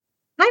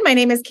my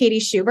name is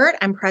Katie Schubert.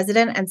 I'm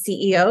president and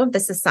CEO of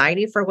the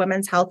Society for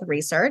Women's Health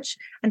Research.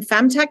 And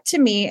Femtech to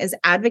me is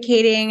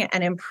advocating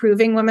and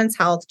improving women's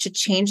health to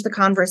change the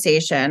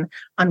conversation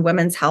on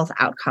women's health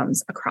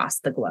outcomes across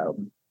the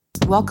globe.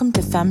 Welcome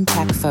to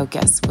Femtech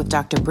Focus with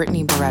Dr.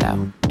 Brittany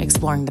Barretto,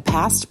 exploring the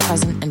past,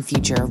 present, and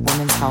future of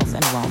women's health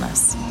and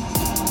wellness.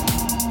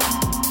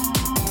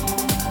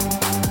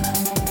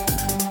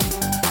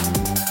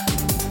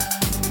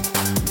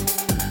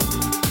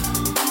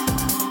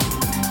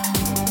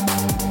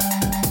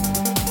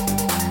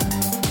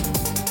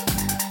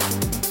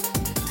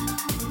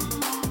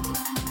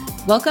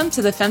 Welcome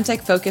to the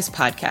Femtech Focus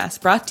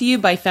podcast, brought to you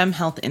by Fem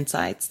Health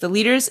Insights, the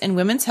leaders in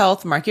women's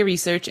health, market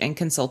research, and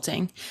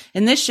consulting.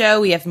 In this show,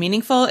 we have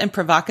meaningful and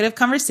provocative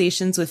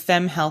conversations with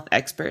fem health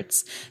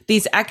experts.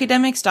 These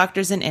academics,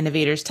 doctors, and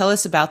innovators tell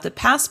us about the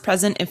past,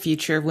 present, and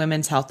future of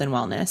women's health and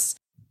wellness.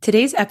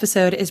 Today's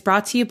episode is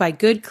brought to you by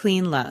Good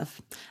Clean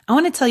Love. I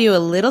want to tell you a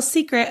little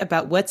secret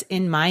about what's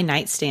in my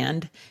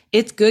nightstand.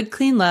 It's Good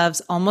Clean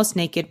Love's Almost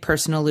Naked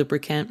Personal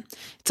Lubricant.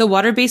 It's a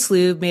water-based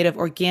lube made of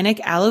organic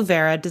aloe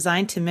vera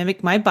designed to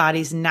mimic my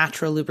body's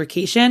natural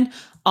lubrication,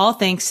 all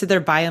thanks to their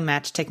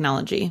BioMatch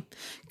technology.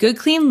 Good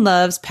Clean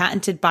Love's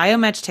patented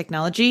BioMatch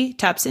technology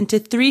taps into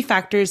three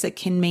factors that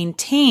can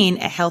maintain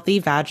a healthy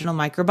vaginal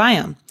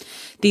microbiome.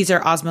 These are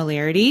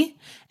osmolarity,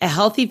 a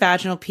healthy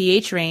vaginal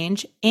pH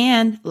range,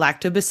 and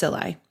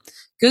lactobacilli.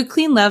 Good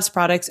Clean Love's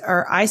products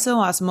are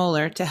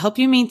isoosmolar to help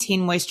you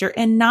maintain moisture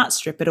and not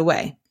strip it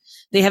away.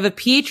 They have a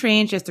pH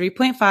range of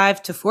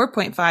 3.5 to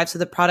 4.5, so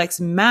the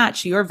products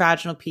match your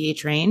vaginal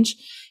pH range,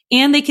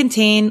 and they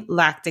contain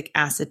lactic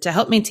acid to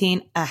help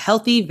maintain a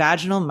healthy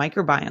vaginal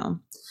microbiome.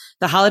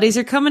 The holidays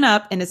are coming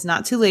up, and it's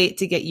not too late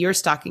to get your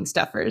stocking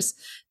stuffers,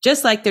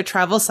 just like their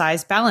travel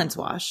size balance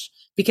wash.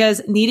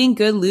 Because needing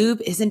good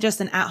lube isn't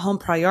just an at-home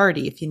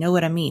priority, if you know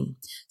what I mean.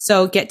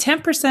 So get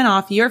 10%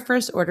 off your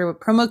first order with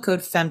promo code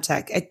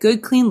FEMTECH at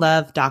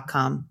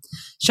goodcleanlove.com.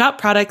 Shop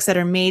products that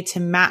are made to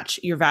match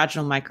your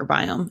vaginal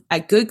microbiome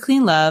at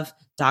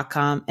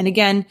goodcleanlove.com. And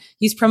again,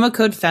 use promo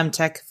code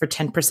FEMTECH for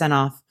 10%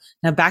 off.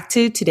 Now back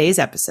to today's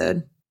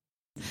episode.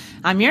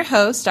 I'm your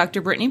host,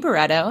 Dr. Brittany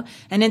Barretto,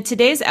 and in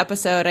today's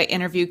episode, I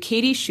interview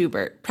Katie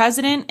Schubert,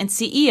 President and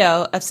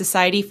CEO of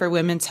Society for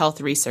Women's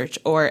Health Research,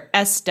 or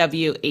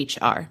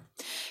SWHR.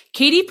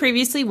 Katie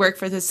previously worked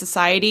for the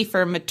Society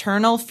for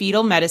Maternal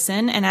Fetal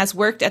Medicine and has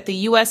worked at the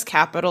U.S.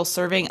 Capitol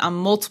serving on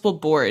multiple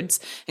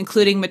boards,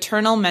 including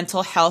Maternal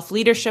Mental Health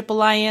Leadership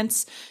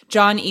Alliance,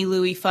 John E.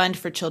 Louis Fund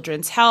for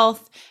Children's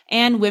Health,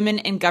 and Women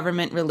in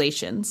Government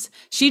Relations.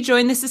 She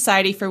joined the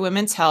Society for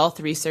Women's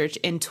Health Research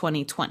in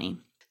 2020.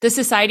 The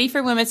Society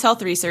for Women's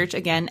Health Research,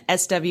 again,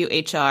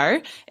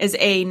 SWHR, is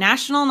a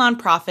national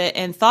nonprofit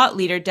and thought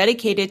leader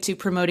dedicated to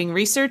promoting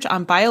research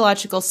on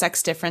biological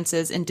sex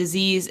differences in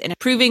disease and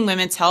improving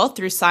women's health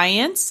through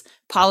science,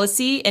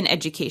 policy, and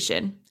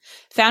education.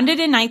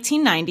 Founded in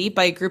 1990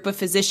 by a group of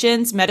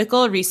physicians,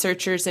 medical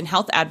researchers, and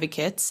health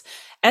advocates,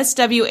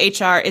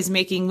 SWHR is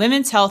making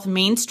women's health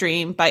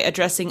mainstream by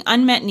addressing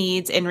unmet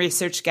needs and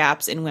research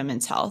gaps in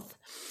women's health.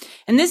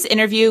 In this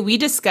interview, we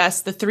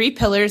discuss the three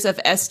pillars of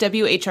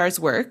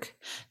SWHR's work,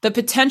 the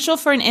potential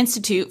for an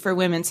institute for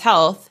women's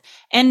health,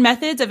 and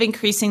methods of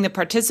increasing the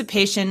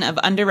participation of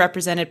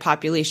underrepresented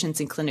populations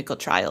in clinical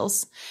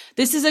trials.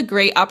 This is a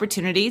great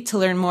opportunity to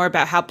learn more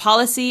about how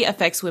policy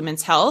affects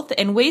women's health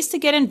and ways to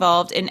get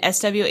involved in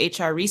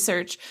SWHR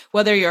research,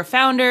 whether you're a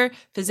founder,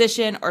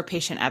 physician, or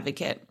patient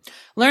advocate.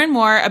 Learn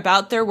more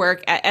about their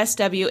work at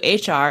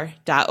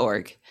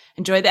swhr.org.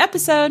 Enjoy the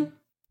episode.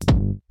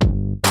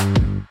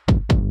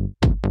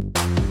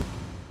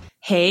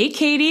 Hey,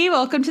 Katie,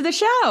 welcome to the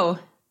show.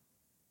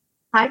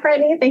 Hi,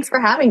 Brittany. Thanks for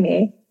having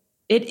me.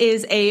 It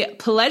is a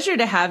pleasure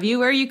to have you.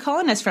 Where are you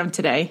calling us from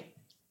today?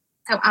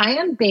 So I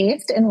am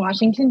based in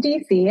Washington,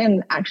 D.C.,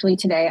 and actually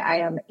today I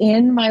am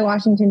in my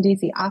Washington,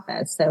 D.C.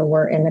 office. So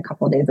we're in a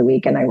couple of days a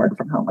week, and I work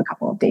from home a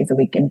couple of days a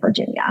week in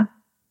Virginia.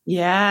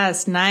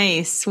 Yes,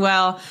 nice.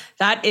 Well,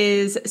 that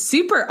is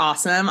super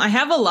awesome. I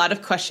have a lot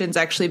of questions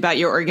actually about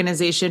your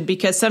organization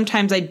because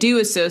sometimes I do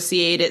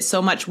associate it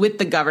so much with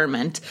the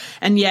government,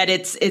 and yet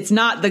it's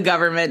not the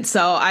government.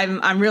 So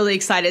I'm really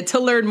excited to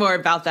learn more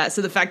about that.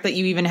 So the fact that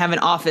you even have an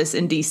office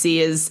in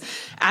DC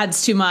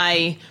adds to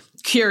my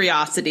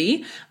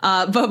curiosity.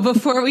 But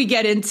before we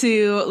get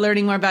into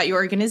learning more about your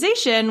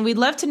organization, we'd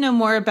love to know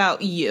more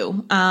about you.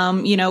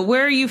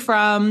 Where are you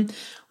from?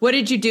 What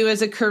did you do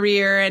as a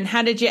career, and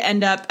how did you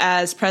end up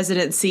as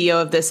president and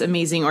CEO of this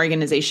amazing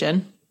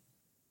organization?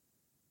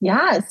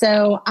 Yeah,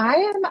 so I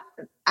am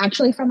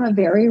actually from a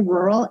very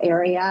rural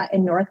area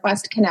in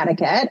Northwest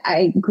Connecticut.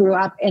 I grew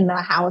up in the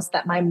house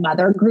that my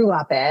mother grew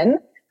up in.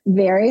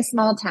 Very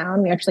small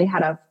town. We actually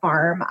had a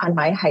farm on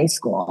my high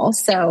school.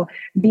 So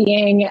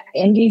being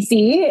in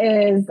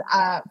DC is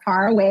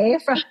far away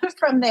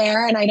from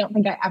there. And I don't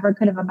think I ever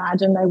could have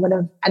imagined I would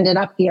have ended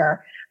up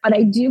here. But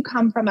I do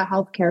come from a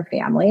healthcare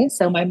family.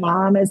 So my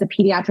mom is a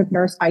pediatric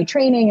nurse by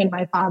training, and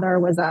my father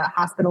was a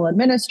hospital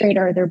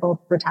administrator. They're both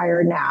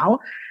retired now.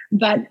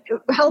 But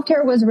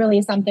healthcare was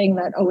really something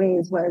that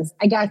always was,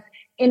 I guess,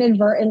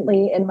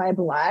 inadvertently in my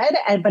blood,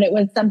 but it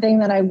was something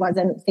that I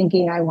wasn't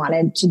thinking I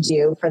wanted to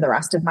do for the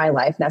rest of my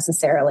life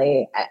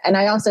necessarily. And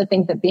I also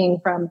think that being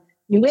from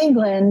New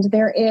England,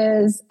 there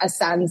is a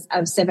sense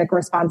of civic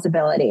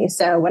responsibility.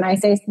 So when I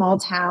say small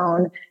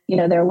town,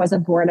 there was a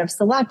board of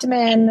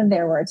selectmen,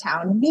 there were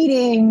town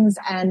meetings,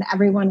 and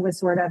everyone was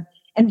sort of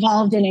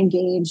involved and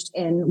engaged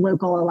in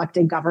local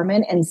elected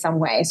government in some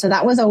way. So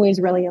that was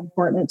always really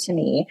important to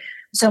me.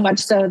 So much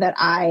so that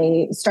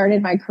I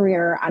started my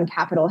career on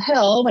Capitol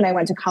Hill. When I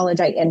went to college,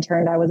 I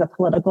interned. I was a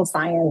political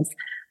science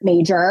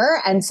major.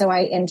 And so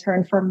I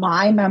interned for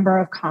my member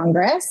of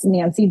Congress,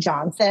 Nancy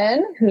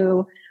Johnson,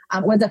 who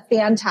was a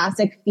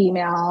fantastic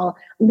female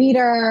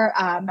leader,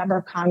 member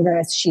of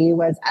Congress. She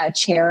was a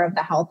chair of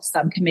the health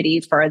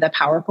subcommittee for the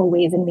Powerful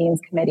Ways and Means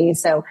Committee.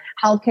 So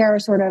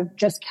healthcare sort of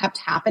just kept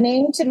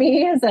happening to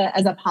me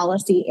as a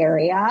policy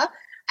area.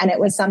 And it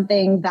was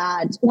something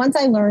that once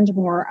I learned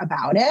more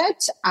about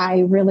it, I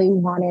really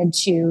wanted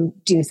to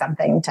do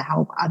something to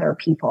help other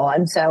people.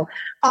 And so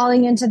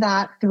falling into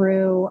that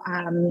through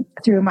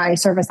my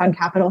service on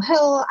Capitol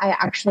Hill, I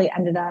actually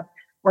ended up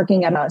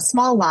working at a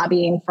small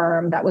lobbying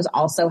firm that was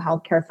also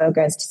healthcare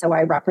focused. So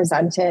I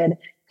represented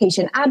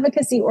patient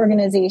advocacy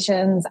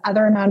organizations,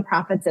 other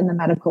nonprofits in the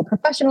medical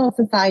professional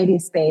society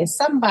space,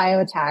 some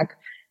biotech,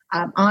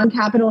 on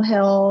Capitol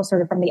Hill,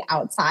 sort of from the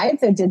outside.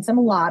 So did some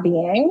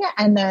lobbying,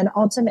 and then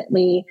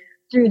ultimately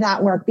through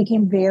that work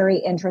became very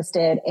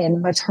interested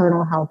in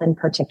maternal health in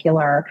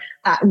particular.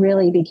 That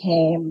really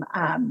became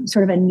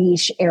sort of a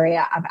niche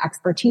area of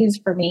expertise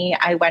for me.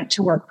 I went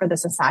to work for the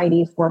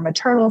Society for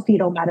Maternal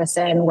Fetal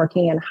Medicine,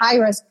 working in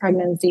high-risk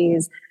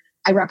pregnancies.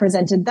 I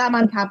represented them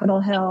on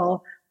Capitol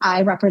Hill.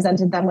 I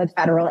represented them with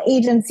federal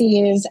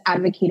agencies,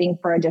 advocating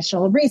for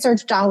additional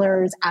research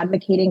dollars,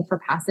 advocating for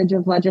passage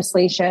of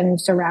legislation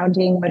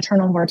surrounding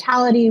maternal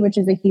mortality, which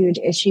is a huge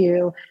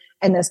issue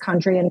in this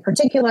country in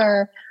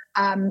particular.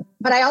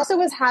 But I also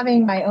was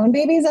having my own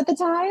babies at the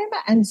time,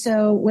 and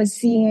so was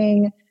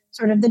seeing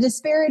sort of the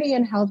disparity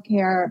in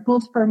healthcare,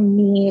 both for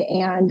me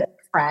and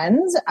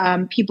friends,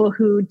 people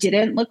who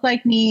didn't look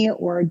like me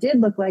or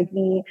did look like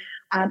me,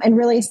 and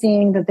really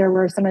seeing that there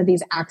were some of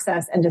these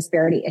access and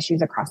disparity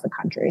issues across the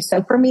country.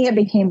 So for me, it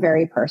became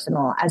very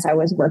personal as I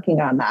was working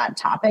on that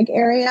topic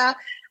area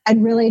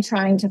and really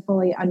trying to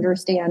fully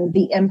understand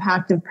the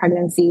impact of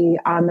pregnancy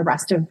on the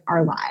rest of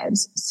our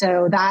lives.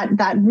 So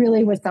that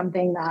really was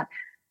something that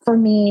for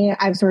me,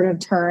 I've sort of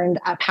turned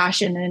a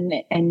passion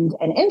and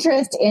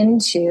interest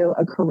into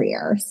a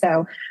career.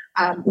 So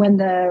when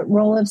the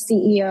role of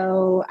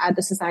CEO at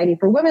the Society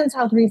for Women's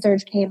Health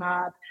Research came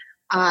up,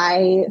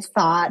 I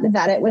thought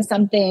that it was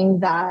something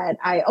that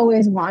I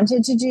always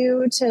wanted to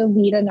do, to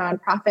lead a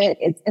nonprofit.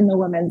 It's in the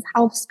women's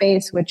health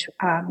space, which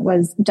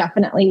was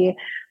definitely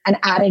an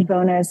added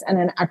bonus and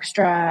an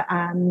extra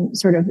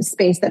sort of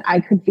space that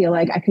I could feel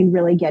like I could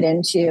really get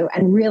into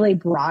and really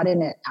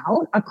broaden it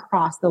out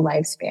across the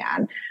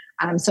lifespan.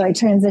 So I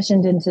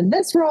transitioned into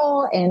this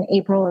role in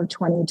April of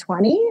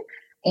 2020,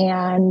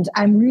 and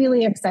I'm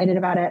really excited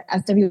about it.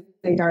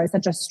 SWHR is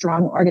such a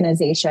strong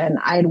organization.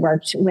 I had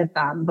worked with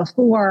them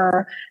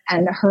before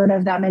and heard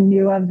of them and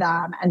knew of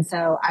them. And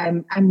so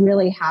I'm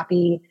really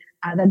happy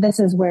that this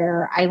is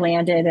where I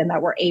landed and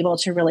that we're able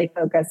to really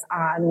focus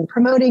on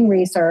promoting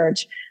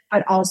research,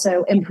 but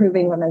also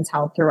improving women's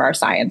health through our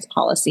science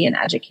policy and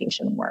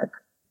education work.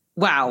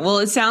 Wow. Well,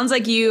 it sounds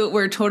like you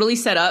were totally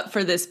set up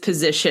for this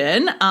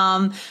position.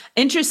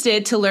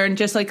 Interested to learn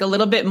just like a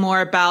little bit more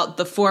about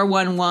the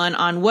 411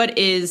 on what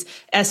is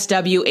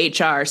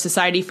SWHR,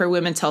 Society for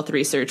Women's Health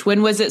Research.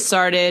 When was it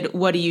started?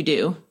 What do you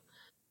do?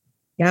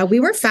 Yeah,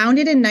 we were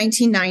founded in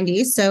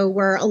 1990, so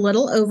we're a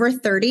little over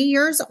 30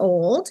 years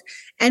old.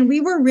 And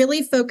we were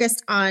really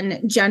focused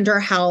on gender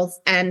health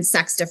and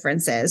sex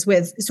differences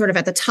with sort of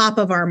at the top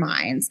of our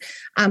minds.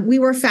 We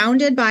were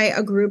founded by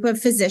a group of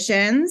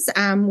physicians,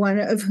 one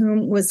of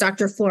whom was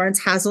Dr.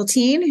 Florence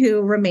Hazeltine,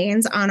 who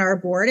remains on our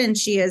board. And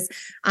she is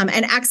an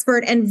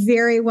expert and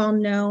very well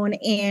known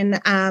in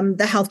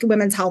the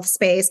women's health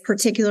space,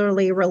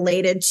 particularly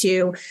related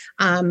to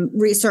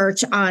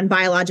research on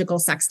biological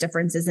sex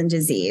differences in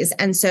disease.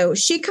 And so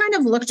she kind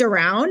of looked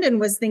around and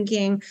was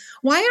thinking,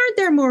 why aren't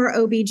there more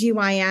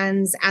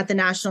OBGYNs at the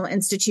National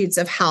Institutes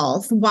of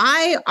Health?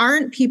 Why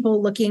aren't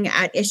people looking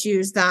at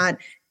issues that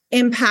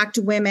impact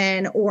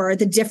women or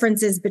the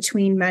differences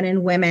between men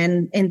and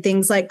women in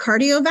things like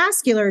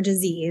cardiovascular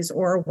disease?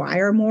 Or why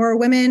are more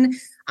women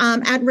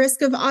at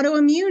risk of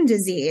autoimmune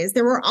disease?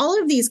 There were all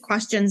of these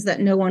questions that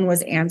no one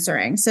was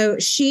answering. So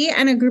she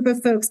and a group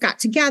of folks got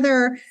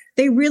together.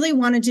 They really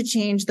wanted to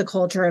change the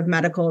culture of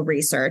medical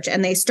research.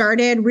 And they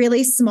started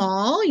really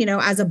small,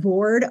 as a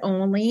board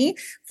only,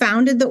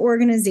 founded the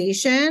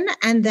organization.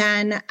 And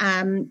then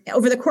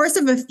over the course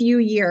of a few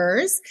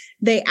years,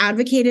 they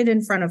advocated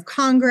in front of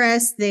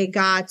Congress. They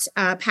got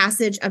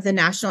passage of the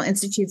National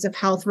Institutes of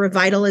Health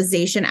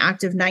Revitalization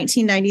Act of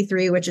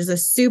 1993, which is a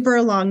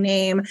super long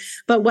name.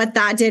 But what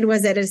that did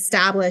was it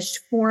established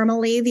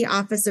formally the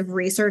Office of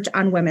Research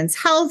on Women's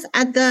Health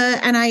at the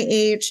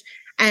NIH.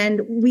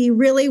 And we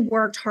really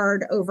worked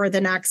hard over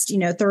the next,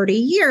 30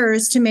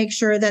 years to make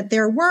sure that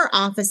there were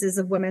offices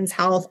of women's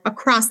health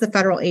across the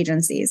federal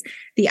agencies.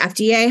 The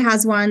FDA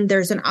has one.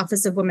 There's an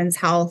Office of Women's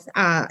Health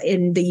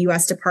in the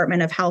U.S.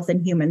 Department of Health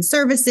and Human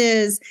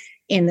Services,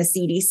 in the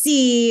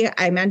CDC.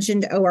 I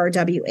mentioned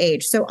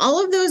ORWH. So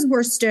all of those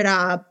were stood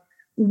up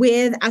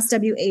with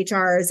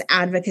SWHR's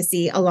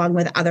advocacy, along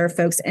with other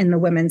folks in the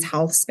women's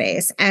health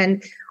space.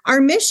 And our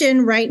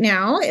mission right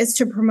now is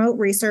to promote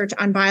research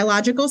on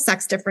biological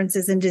sex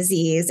differences in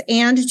disease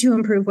and to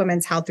improve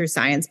women's health through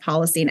science,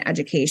 policy, and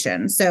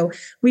education. So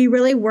we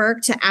really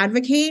work to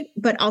advocate,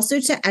 but also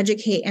to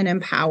educate and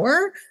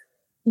empower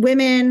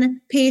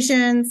women,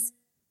 patients,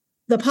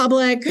 the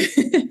public,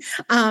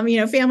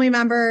 family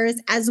members,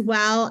 as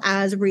well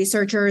as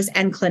researchers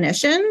and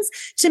clinicians,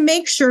 to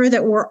make sure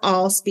that we're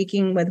all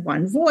speaking with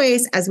one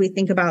voice as we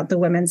think about the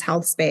women's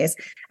health space.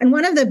 And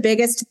one of the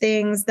biggest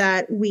things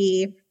that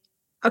we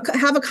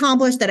have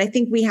accomplished, that I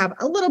think we have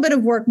a little bit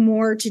of work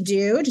more to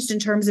do just in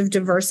terms of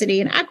diversity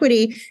and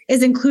equity,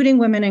 is including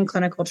women in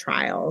clinical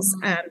trials.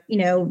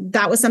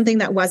 That was something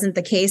that wasn't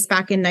the case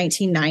back in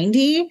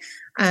 1990.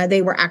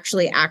 They were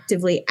actually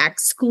actively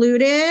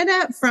excluded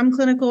from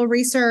clinical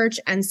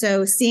research. And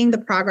so seeing the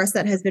progress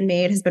that has been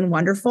made has been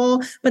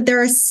wonderful. But there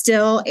are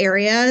still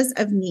areas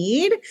of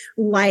need,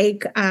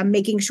 like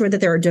making sure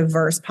that there are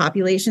diverse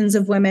populations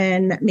of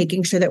women,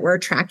 making sure that we're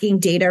tracking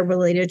data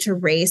related to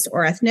race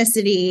or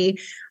ethnicity,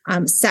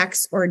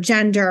 sex or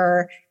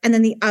gender. And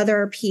then the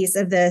other piece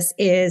of this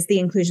is the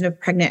inclusion of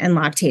pregnant and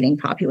lactating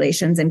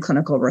populations in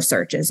clinical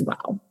research as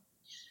well.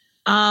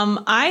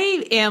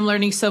 I am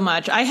learning so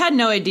much. I had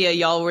no idea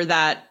y'all were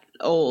that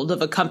old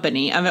of a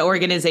company, of an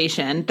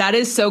organization. That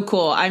is so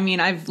cool. I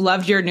mean, I've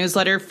loved your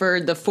newsletter for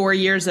the 4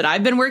 years that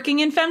I've been working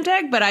in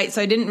femtech,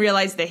 so I didn't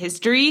realize the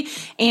history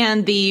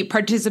and the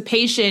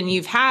participation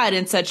you've had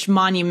in such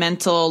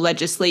monumental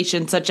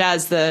legislation, such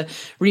as the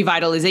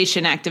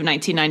Revitalization Act of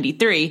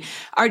 1993.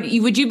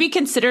 Would you be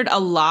considered a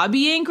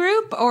lobbying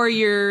group, or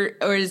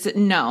is it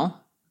no?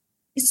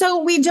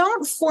 So we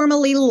don't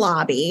formally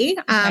lobby.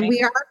 Okay.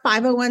 We are a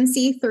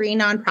 501c3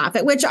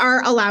 nonprofit, which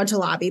are allowed to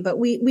lobby, but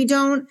we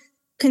don't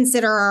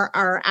consider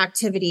our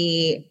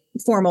activity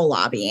formal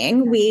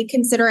lobbying. We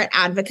consider it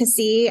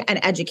advocacy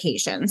and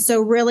education.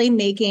 So really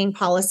making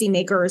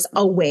policymakers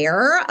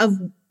aware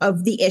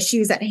of the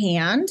issues at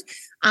hand,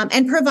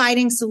 and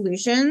providing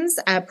solutions,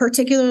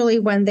 particularly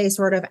when they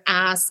sort of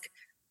ask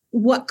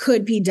what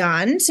could be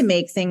done to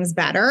make things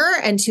better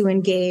and to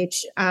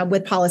engage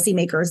with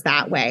policymakers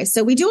that way.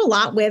 So we do a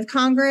lot with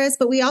Congress,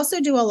 but we also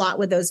do a lot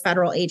with those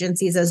federal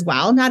agencies as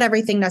well. Not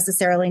everything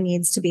necessarily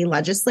needs to be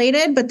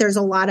legislated, but there's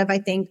a lot of, I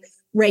think,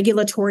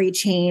 regulatory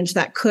change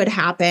that could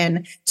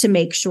happen to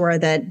make sure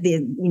that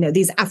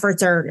these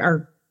efforts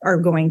are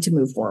going to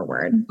move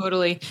forward.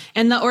 Totally.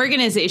 And the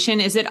organization,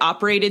 is it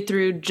operated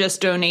through just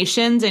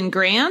donations and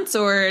grants,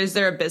 or is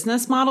there a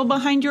business model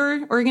behind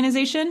your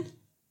organization?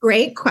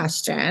 Great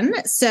question.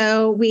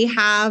 So we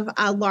have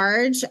a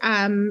large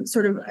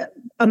sort of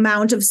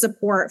amount of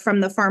support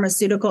from the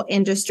pharmaceutical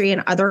industry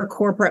and other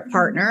corporate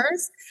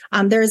partners.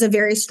 There's a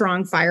very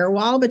strong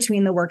firewall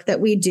between the work that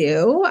we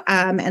do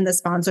and the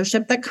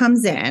sponsorship that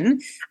comes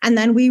in. And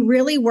then we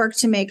really work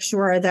to make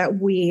sure that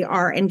we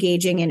are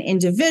engaging in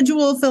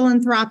individual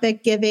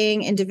philanthropic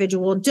giving,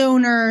 individual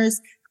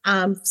donors,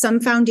 some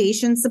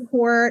foundation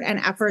support, and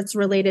efforts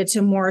related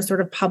to more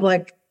sort of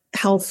public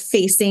health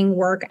facing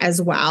work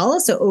as well.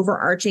 So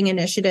overarching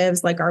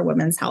initiatives like our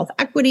Women's Health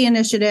Equity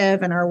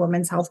Initiative and our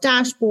Women's Health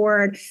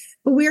Dashboard.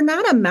 But we're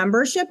not a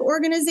membership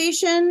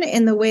organization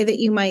in the way that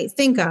you might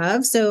think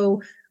of.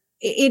 So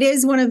it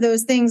is one of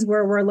those things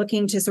where we're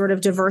looking to sort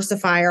of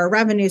diversify our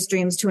revenue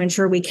streams to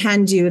ensure we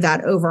can do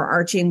that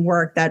overarching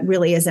work that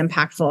really is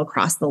impactful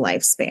across the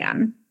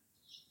lifespan.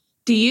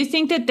 Do you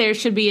think that there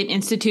should be an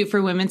Institute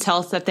for Women's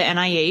Health at the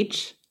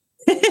NIH?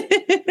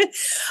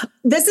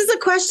 This is a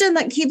question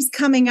that keeps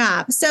coming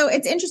up. So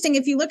it's interesting.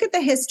 If you look at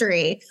the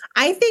history,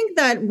 I think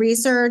that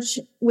research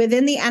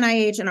within the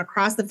NIH and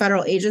across the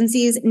federal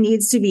agencies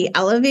needs to be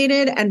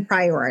elevated and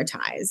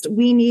prioritized.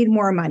 We need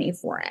more money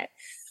for it.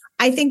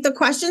 I think the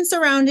question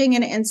surrounding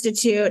an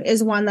institute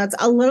is one that's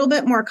a little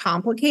bit more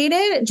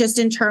complicated, just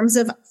in terms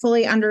of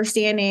fully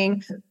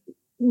understanding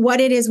what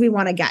it is we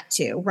want to get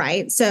to,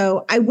 right?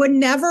 So I would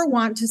never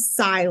want to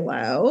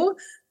silo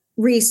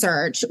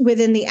research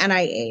within the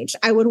NIH.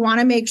 I would want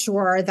to make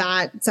sure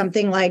that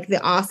something like the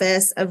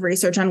Office of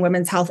Research on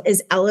Women's Health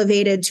is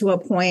elevated to a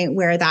point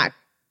where that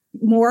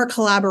more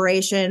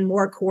collaboration,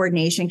 more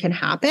coordination can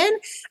happen,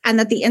 and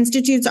that the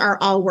institutes are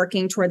all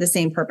working toward the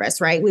same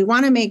purpose, right? We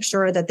want to make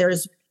sure that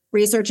there's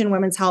research in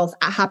women's health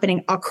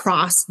happening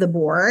across the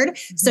board.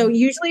 Mm-hmm. So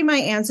usually my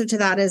answer to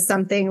that is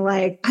something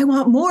like, I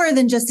want more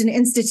than just an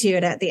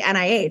institute at the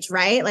NIH,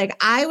 right? Like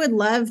I would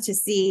love to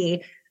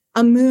see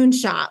a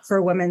moonshot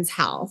for women's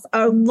health,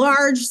 a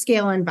large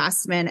scale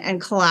investment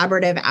and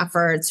collaborative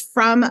efforts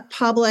from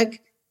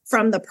public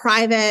from the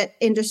private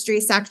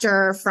industry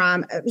sector,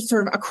 from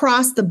sort of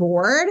across the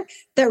board,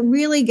 that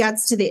really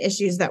gets to the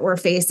issues that we're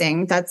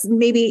facing. That's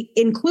maybe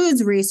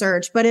includes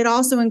research, but it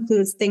also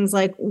includes things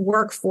like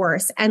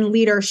workforce and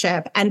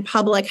leadership and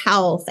public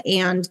health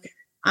and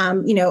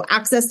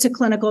access to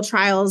clinical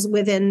trials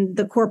within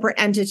the corporate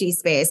entity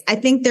space. I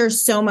think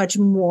there's so much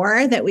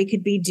more that we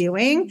could be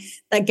doing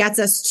that gets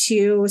us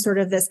to sort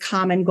of this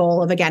common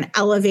goal of, again,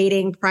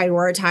 elevating,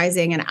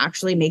 prioritizing, and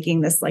actually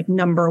making this like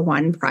number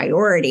one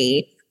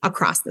priority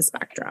across the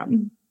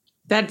spectrum.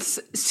 That's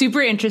super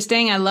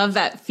interesting. I love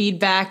that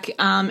feedback.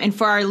 And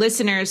for our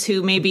listeners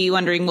who may be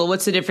wondering, well,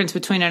 what's the difference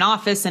between an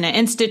office and an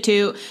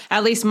institute?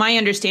 At least my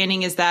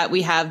understanding is that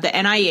we have the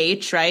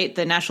NIH, right?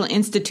 The National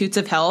Institutes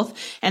of Health.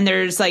 And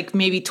there's like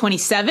maybe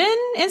 27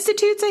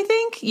 institutes, I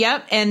think.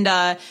 Yep. And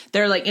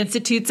they're like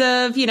institutes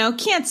of,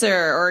 cancer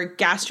or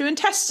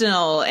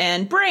gastrointestinal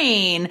and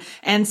brain.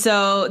 And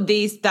so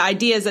the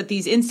idea is that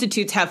these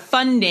institutes have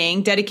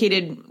funding,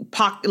 dedicated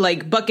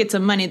buckets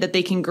of money that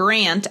they can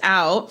grant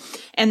out.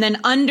 And then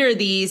under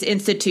these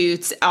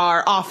institutes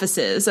are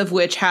offices of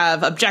which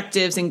have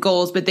objectives and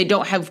goals, but they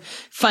don't have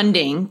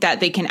funding that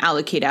they can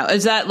allocate out.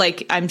 Is that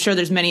I'm sure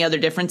there's many other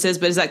differences,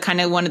 but is that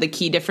kind of one of the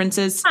key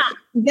differences?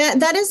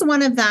 That is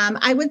one of them.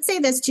 I would say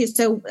this too.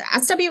 So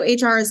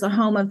SWHR is the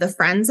home of the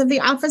Friends of the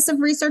Office of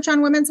Research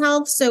on Women's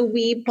Health. So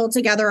we pull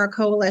together a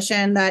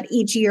coalition that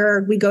each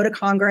year we go to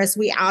Congress,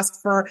 we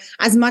ask for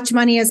as much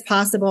money as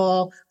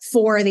possible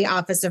for the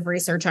Office of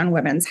Research on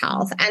Women's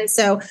Health. And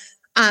so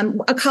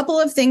a couple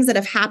of things that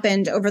have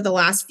happened over the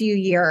last few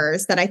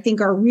years that I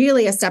think are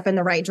really a step in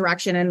the right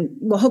direction and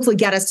will hopefully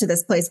get us to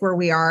this place where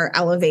we are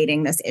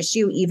elevating this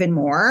issue even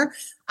more.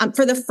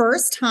 For the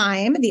first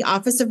time, the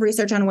Office of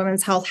Research on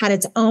Women's Health had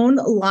its own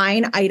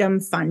line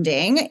item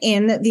funding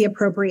in the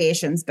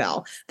appropriations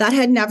bill. That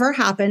had never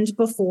happened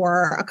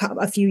before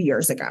a few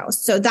years ago.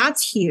 So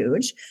that's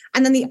huge.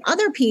 And then the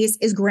other piece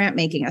is grant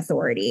making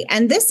authority.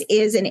 And this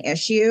is an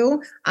issue.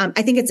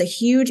 I think it's a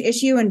huge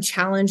issue and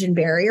challenge and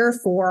barrier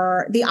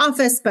for the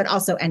office, but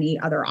also any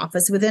other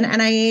office within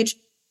NIH.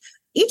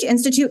 Each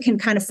institute can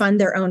kind of fund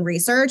their own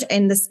research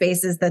in the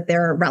spaces that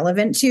they're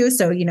relevant to.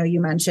 So, you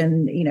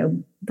mentioned,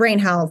 brain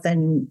health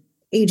and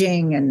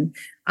aging and,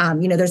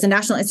 there's a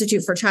National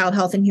Institute for Child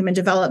Health and Human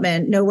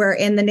Development. Nowhere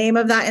in the name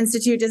of that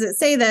institute does it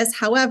say this.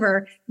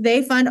 However,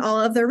 they fund all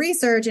of the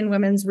research in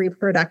women's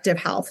reproductive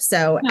health.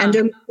 So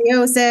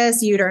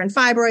endometriosis, uterine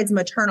fibroids,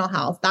 maternal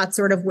health, that's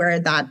sort of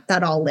where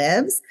that all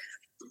lives.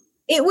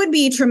 It would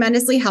be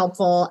tremendously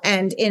helpful.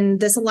 And in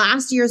this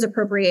last year's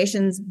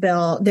appropriations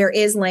bill, there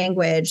is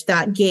language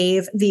that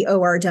gave the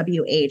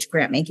ORWH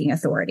grant making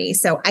authority.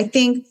 So I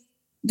think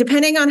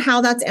depending on how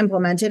that's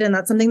implemented, and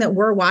that's something that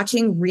we're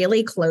watching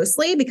really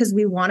closely because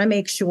we want to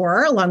make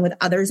sure, along with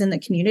others in the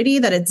community,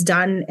 that it's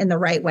done in the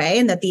right way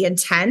and that the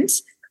intent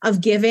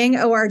of giving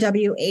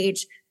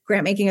ORWH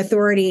grant making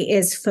authority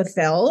is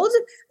fulfilled,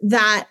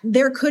 that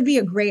there could be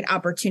a great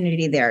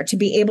opportunity there to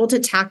be able to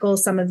tackle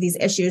some of these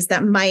issues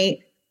that might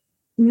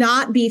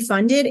not be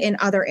funded in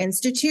other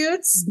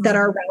institutes that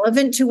are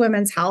relevant to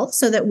women's health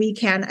so that we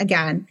can,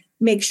 again,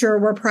 make sure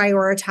we're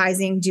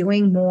prioritizing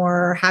doing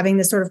more, having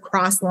this sort of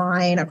cross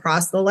line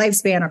across the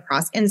lifespan,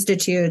 across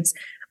institutes.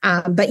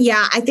 But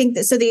yeah, I think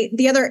that, so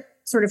the other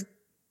sort of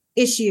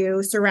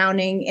issue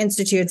surrounding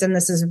institutes, and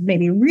this is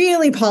maybe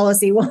really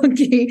policy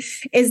wonky,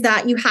 is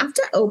that you have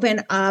to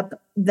open up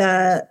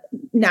the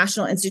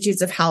National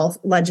Institutes of Health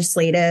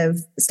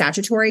legislative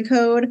statutory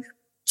code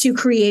to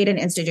create an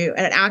institute.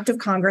 An act of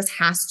Congress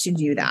has to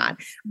do that.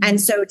 And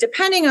so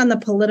depending on the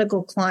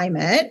political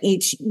climate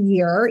each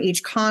year,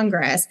 each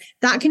Congress,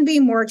 that can be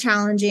more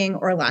challenging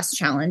or less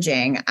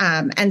challenging.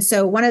 And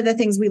so one of the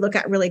things we look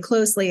at really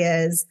closely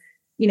is,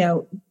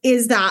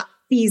 is that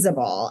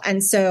feasible?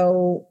 And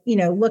so,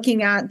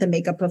 looking at the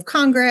makeup of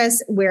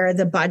Congress, where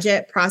the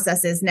budget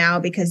process is now,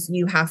 because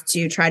you have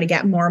to try to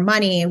get more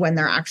money when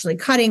they're actually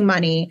cutting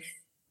money,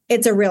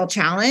 it's a real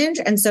challenge.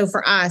 And so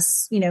for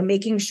us,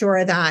 making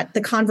sure that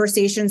the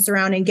conversation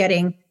surrounding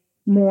getting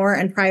more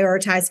and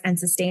prioritized and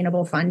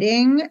sustainable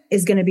funding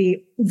is going to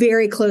be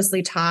very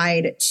closely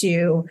tied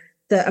to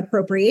the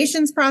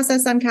appropriations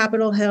process on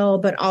Capitol Hill,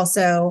 but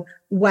also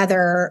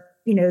whether,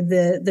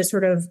 the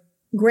sort of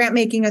grant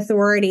making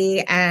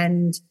authority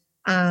and,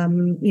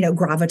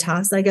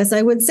 gravitas, I guess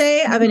I would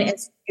say, of an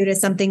institute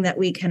is something that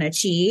we can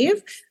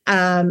achieve.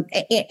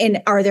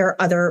 And are there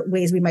other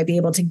ways we might be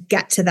able to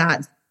get to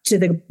that, to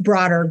the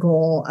broader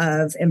goal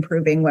of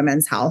improving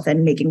women's health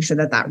and making sure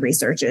that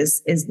research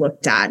is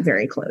looked at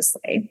very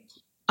closely?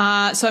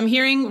 So I'm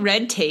hearing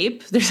red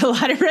tape. There's a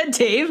lot of red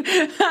tape,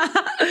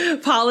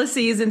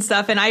 policies and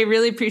stuff. And I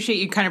really appreciate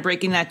you kind of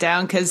breaking that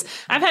down, because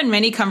I've had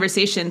many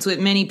conversations with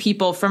many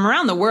people from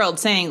around the world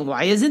saying,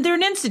 why isn't there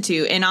an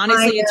institute? And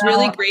honestly, it's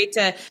really great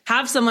to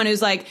have someone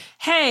who's like,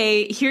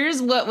 hey, here's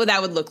what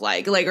that would look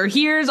like, or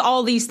here's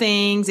all these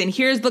things, and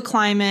here's the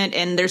climate,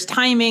 and there's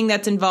timing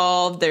that's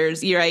involved.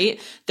 There's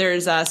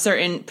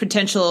certain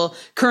potential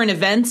current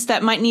events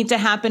that might need to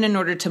happen in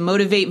order to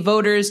motivate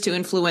voters to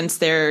influence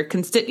their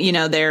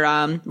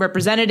their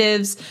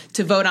representatives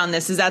to vote on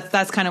this?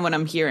 That's kind of what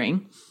I'm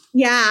hearing.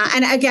 Yeah.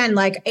 And again,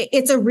 like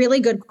it's a really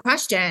good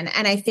question.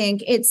 And I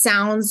think it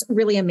sounds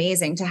really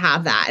amazing to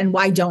have that. And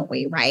why don't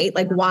we, right?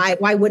 Like why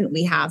wouldn't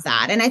we have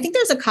that? And I think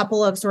there's a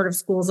couple of sort of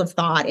schools of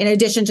thought in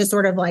addition to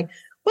sort of like,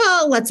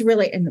 well, let's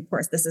really, and of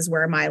course, this is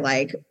where my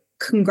like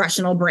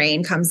congressional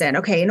brain comes in.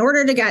 Okay, in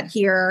order to get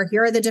here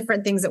are the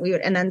different things that we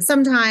would, and then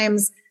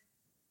sometimes,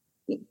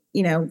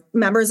 you know,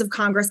 members of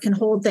Congress can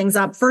hold things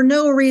up for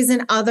no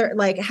reason other,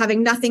 like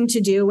having nothing to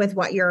do with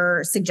what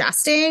you're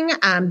suggesting.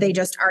 They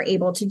just are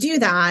able to do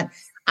that.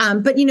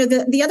 But, you know,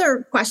 the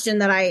other question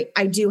that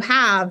I do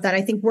have that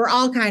I think we're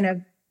all kind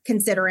of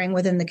considering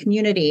within the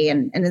community,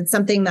 and it's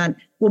something that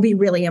will be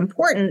really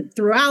important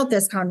throughout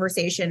this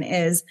conversation,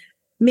 is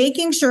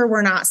making sure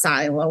we're not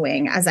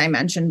siloing, as I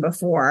mentioned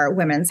before,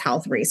 women's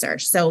health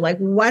research. So like,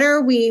 what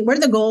are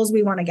the goals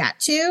we want to get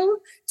to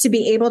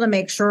be able to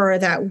make sure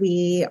that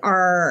we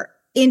are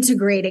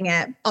integrating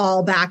it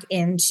all back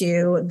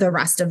into the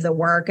rest of the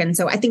work. And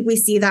so I think we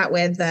see that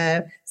with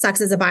the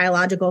sex as a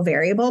biological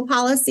variable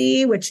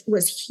policy, which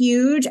was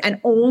huge and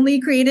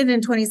only created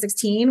in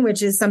 2016,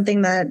 which is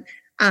something that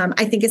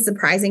I think is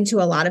surprising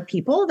to a lot of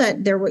people,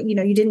 that there were, you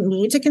know, you didn't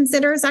need to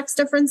consider sex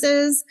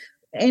differences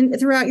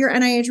throughout your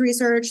NIH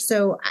research.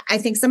 So I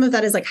think some of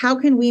that is like, how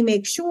can we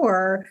make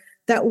sure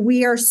that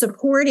we are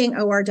supporting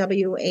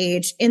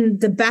ORWH in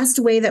the best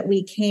way that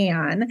we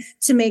can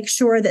to make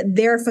sure that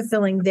they're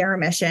fulfilling their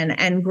mission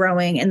and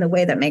growing in the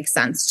way that makes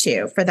sense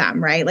too for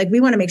them, right? Like we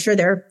want to make sure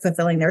they're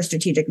fulfilling their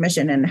strategic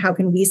mission, and how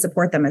can we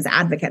support them as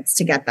advocates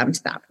to get them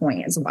to that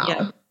point as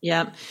well?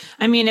 Yeah.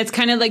 I mean, it's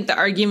kind of like the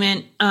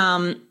argument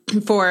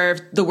for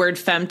the word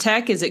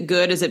femtech. Is it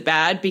good? Is it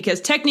bad?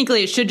 Because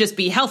technically it should just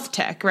be health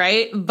tech,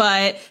 right?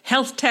 But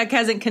health tech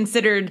hasn't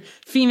considered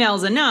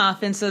females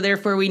enough. And so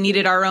therefore we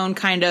needed our own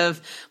kind of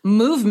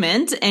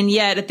movement. And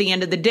yet at the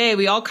end of the day,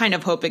 we all kind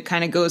of hope it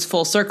kind of goes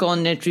full circle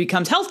and it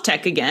becomes health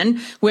tech again,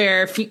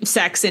 where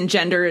sex and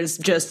gender is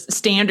just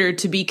standard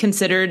to be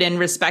considered and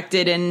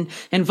respected and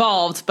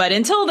involved. But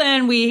until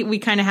then, we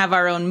kind of have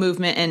our own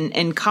movement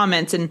and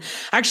comments. And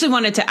I actually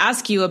wanted to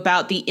ask you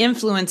about the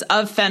influence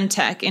of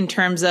femtech in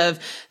terms of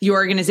your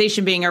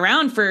organization being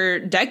around for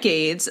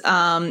decades,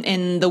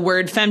 and the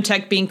word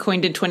femtech being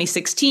coined in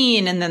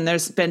 2016. And then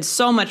there's been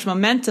so much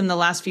momentum the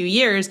last few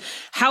years.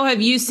 How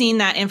have you seen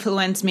that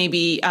influence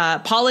maybe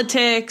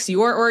politics,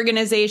 your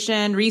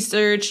organization,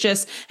 research,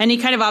 just any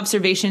kind of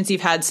observations you've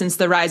had since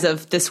the rise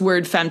of this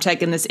word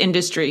femtech in this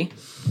industry?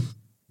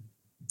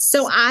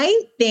 So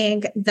I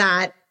think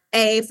that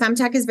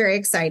femtech is very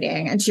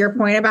exciting. And to your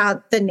point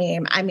about the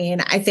name, I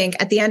mean, I think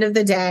at the end of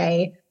the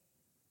day,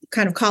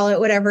 kind of call it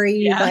whatever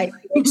you like,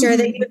 make sure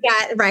that you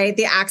get right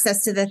the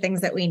access to the things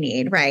that we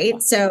need,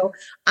 right? So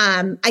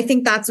I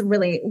think that's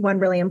one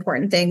really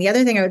important thing. The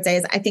other thing I would say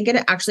is I think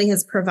it actually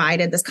has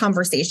provided, this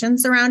conversation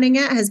surrounding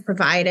it has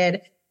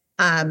provided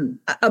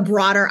a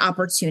broader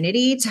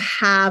opportunity to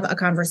have a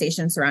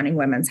conversation surrounding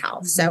women's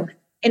health. So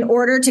in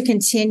order to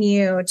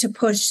continue to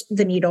push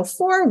the needle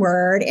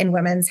forward in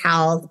women's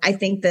health, I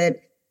think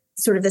that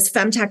sort of this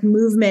femtech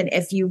movement,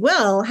 if you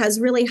will, has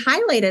really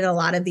highlighted a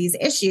lot of these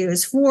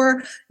issues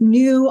for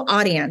new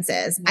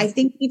audiences. I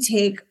think we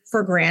take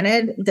for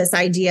granted this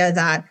idea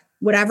that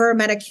whatever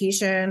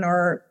medication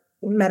or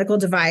medical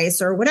device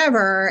or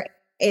whatever,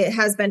 it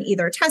has been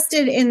either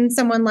tested in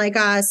someone like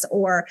us,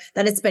 or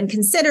that it's been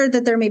considered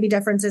that there may be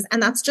differences.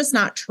 And that's just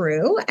not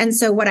true. And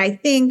so what I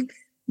think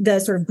the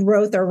sort of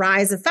growth or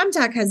rise of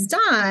femtech has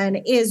done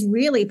is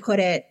really put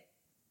it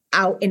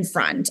out in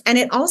front. And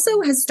it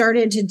also has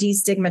started to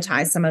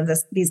destigmatize some of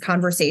these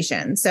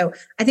conversations. So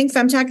I think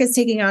femtech is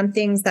taking on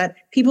things that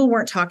people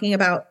weren't talking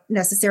about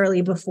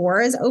necessarily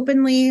before as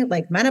openly,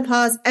 like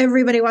menopause.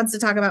 Everybody wants to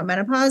talk about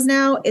menopause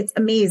now. It's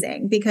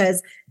amazing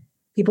because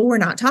people were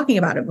not talking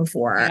about it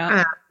before.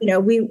 Yeah.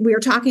 We were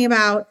talking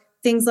about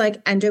things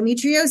like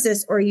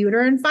endometriosis or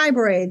uterine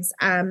fibroids.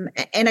 And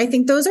I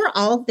think those are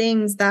all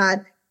things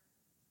that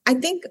I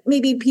think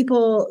maybe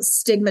people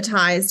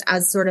stigmatized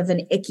as sort of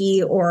an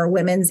icky or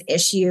women's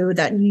issue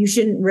that you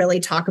shouldn't really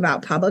talk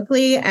about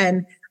publicly.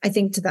 And I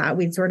think to that,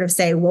 we'd sort of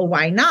say, well,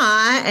 why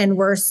not? And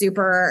we're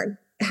super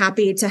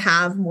happy to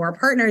have more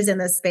partners in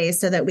this space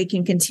so that we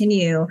can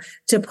continue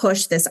to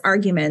push this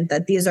argument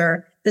that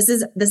this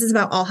is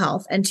about all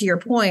health. And to your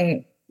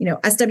point,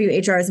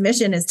 SWHR's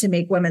mission is to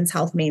make women's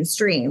health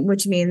mainstream,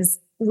 which means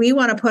we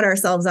want to put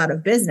ourselves out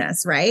of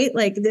business, right?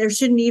 Like there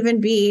shouldn't even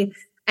be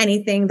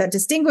anything that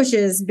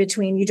distinguishes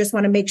between, you just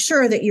want to make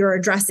sure that you're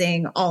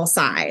addressing all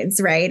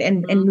sides, right?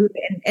 And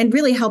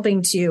really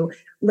helping to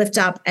lift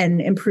up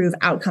and improve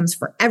outcomes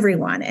for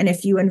everyone. And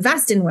if you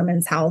invest in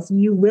women's health,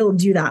 you will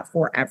do that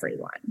for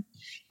everyone.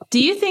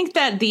 Do you think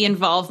that the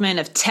involvement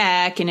of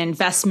tech and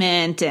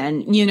investment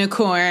and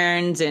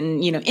unicorns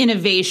and,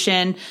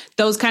 innovation,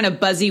 those kind of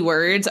buzzy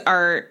words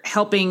are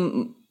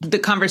helping the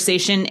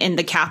conversation in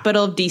the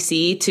capital of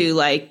DC to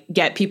like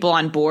get people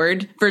on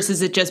board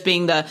versus it just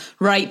being the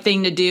right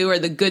thing to do or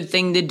the good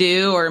thing to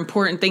do or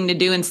important thing to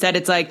do. Instead,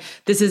 it's like,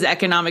 this is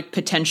economic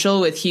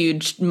potential with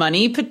huge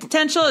money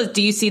potential.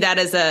 Do you see that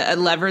as a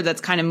lever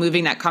that's kind of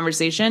moving that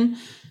conversation?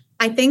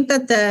 I think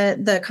that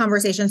the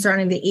conversation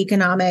surrounding the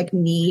economic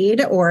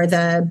need or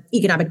the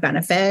economic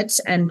benefit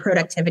and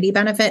productivity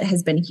benefit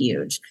has been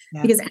huge.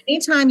 Yeah. Because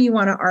anytime you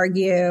want to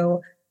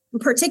argue,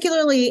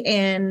 particularly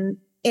in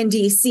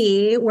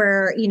DC,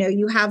 where, you know,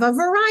 you have a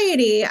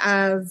variety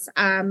of,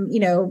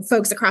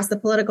 folks across the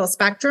political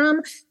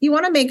spectrum, you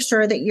want to make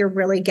sure that you're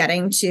really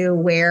getting to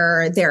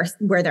where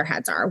their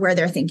heads are, where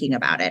they're thinking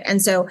about it.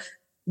 And so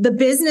the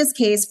business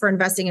case for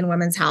investing in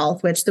women's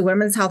health, which the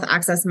Women's Health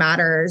Access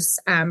Matters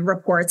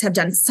reports have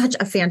done such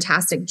a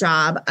fantastic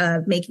job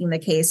of making the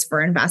case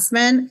for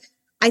investment,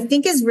 I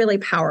think is really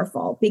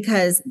powerful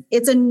because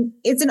it's an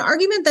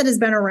argument that has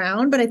been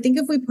around, but I think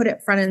if we put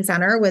it front and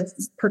center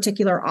with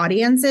particular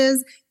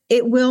audiences,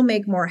 it will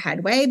make more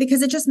headway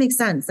because it just makes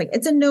sense. Like,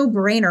 it's a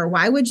no-brainer.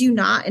 Why would you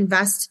not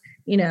invest,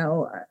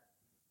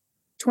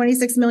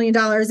 $26 million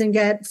and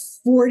get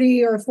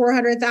 40 or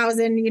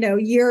 400,000,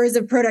 years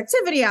of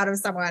productivity out of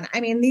someone?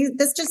 I mean,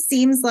 this just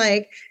seems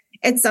like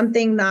it's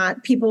something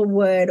that people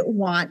would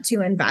want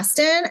to invest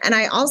in. And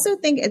I also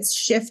think it's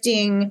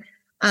shifting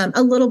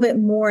a little bit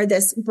more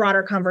this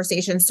broader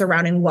conversation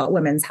surrounding what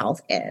women's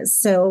health is.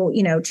 So,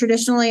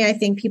 traditionally, I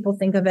think people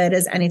think of it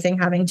as anything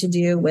having to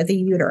do with a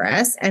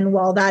uterus. And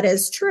while that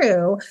is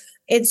true,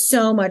 it's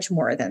so much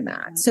more than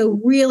that. So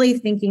really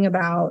thinking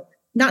about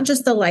not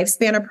just the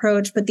lifespan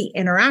approach, but the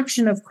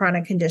interaction of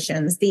chronic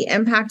conditions, the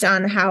impact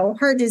on how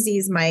heart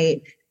disease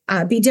might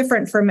be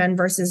different for men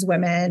versus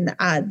women,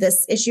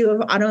 this issue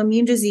of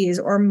autoimmune disease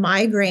or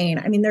migraine.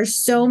 I mean, there's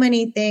so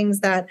many things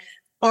that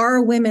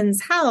are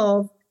women's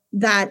health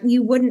that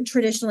you wouldn't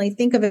traditionally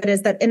think of it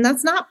as that. And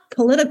that's not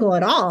political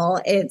at all.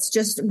 It's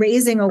just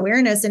raising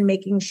awareness and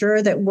making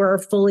sure that we're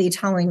fully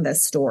telling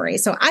this story.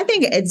 So I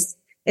think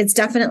it's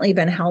definitely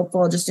been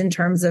helpful just in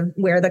terms of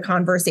where the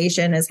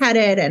conversation is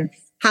headed and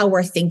how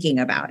we're thinking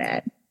about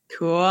it.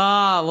 Cool.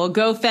 Well,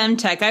 go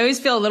Femtech. I always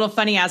feel a little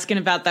funny asking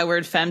about that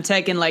word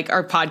Femtech, and like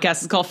our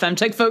podcast is called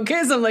Femtech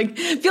Focus. I'm like,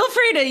 feel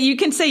free you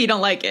can say you don't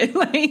like it.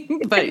 I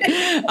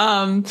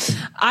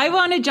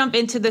want to jump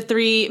into the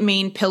three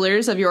main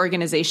pillars of your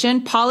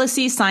organization: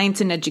 policy,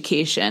 science, and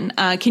education.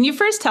 Can you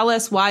first tell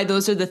us why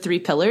those are the three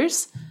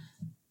pillars?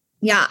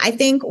 Yeah, I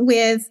think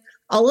with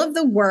all of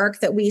the work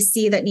that we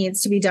see that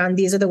needs to be done,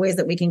 these are the ways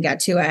that we can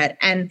get to it.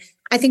 And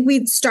I think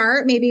we'd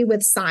start maybe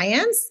with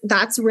science.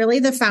 That's really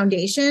the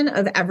foundation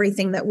of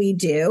everything that we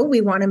do.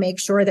 We want to make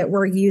sure that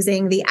we're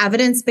using the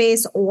evidence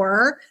base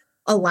or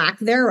a lack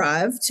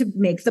thereof to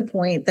make the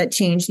point that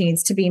change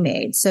needs to be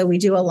made. So we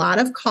do a lot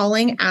of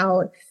calling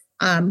out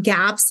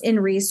gaps in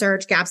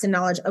research, gaps in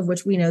knowledge, of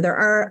which we know there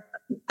are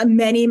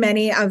many,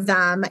 many of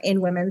them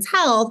in women's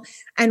health,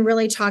 and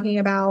really talking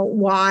about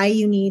why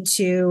you need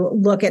to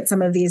look at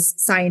some of these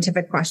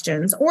scientific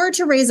questions or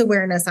to raise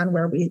awareness on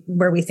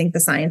where we think the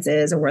science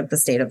is or what the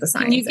state of the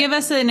science is. Can you give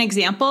us an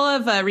example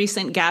of a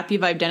recent gap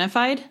you've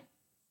identified?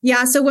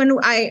 Yeah. So when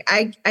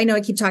I know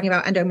I keep talking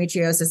about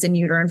endometriosis and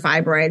uterine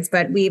fibroids,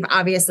 but we've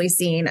obviously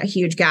seen a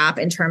huge gap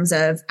in terms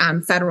of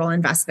federal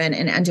investment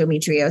in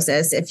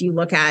endometriosis. If you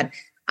look at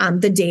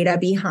the data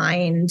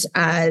behind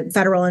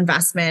federal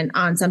investment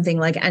on something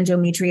like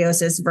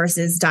endometriosis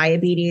versus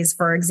diabetes,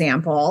 for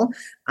example.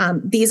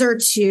 These are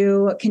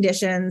two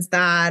conditions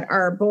that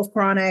are both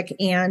chronic,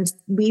 and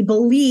we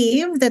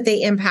believe that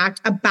they impact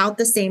about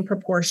the same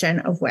proportion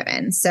of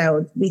women.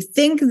 So we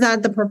think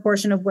that the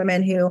proportion of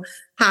women who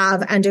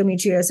have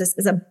endometriosis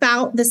is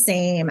about the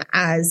same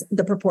as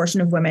the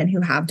proportion of women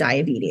who have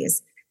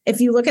diabetes. If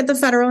you look at the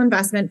federal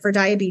investment for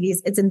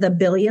diabetes, it's in the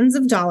billions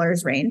of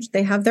dollars range.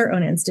 They have their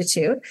own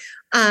institute.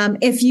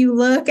 If you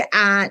look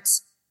at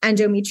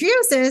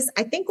endometriosis,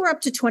 I think we're up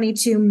to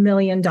 $22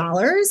 million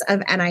of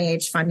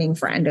NIH funding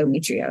for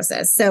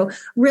endometriosis. So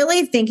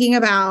really thinking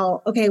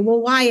about, okay, well,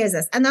 why is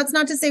this? And that's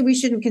not to say we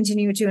shouldn't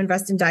continue to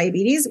invest in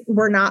diabetes.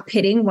 We're not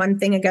pitting one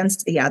thing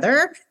against the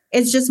other.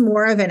 It's just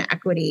more of an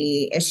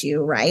equity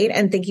issue, right?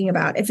 And thinking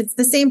about if it's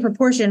the same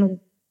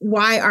proportion,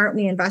 why aren't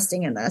we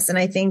investing in this? And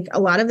I think a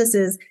lot of this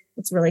is,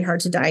 it's really hard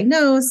to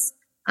diagnose.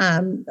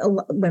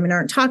 Women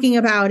aren't talking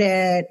about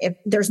it. If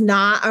there's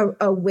not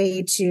a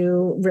way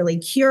to really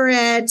cure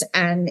it,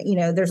 and,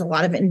 there's a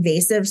lot of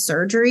invasive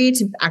surgery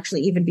to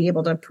actually even be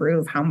able to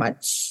prove how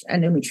much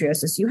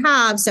endometriosis you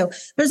have. So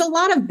there's a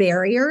lot of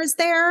barriers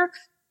there.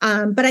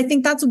 But I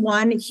think that's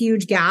one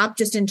huge gap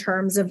just in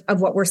terms of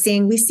what we're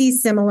seeing. We see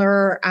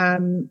similar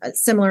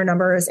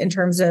numbers in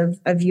terms of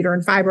uterine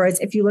fibroids.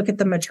 If you look at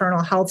the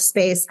maternal health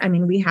space, I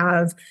mean, we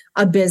have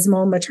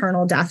abysmal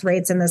maternal death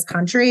rates in this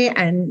country.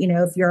 And,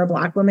 if you're a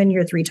Black woman,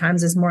 you're 3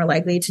 times as more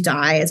likely to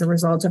die as a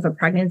result of a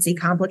pregnancy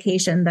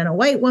complication than a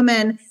white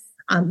woman.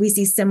 We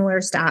see similar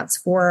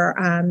stats for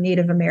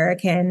Native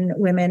American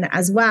women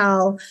as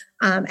well.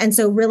 And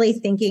so really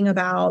thinking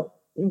about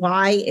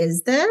why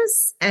is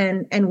this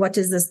and what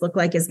does this look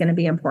like is going to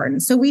be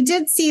important. So we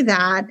did see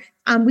that.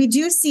 We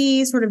do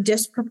see sort of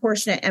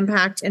disproportionate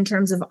impact in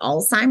terms of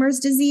Alzheimer's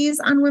disease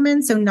on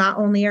women. So not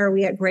only are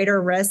we at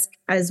greater risk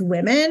as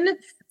women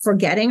for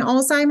getting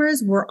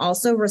Alzheimer's, we're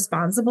also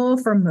responsible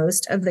for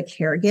most of the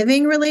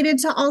caregiving related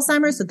to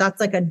Alzheimer's. So that's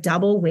like a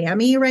double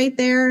whammy right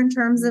there in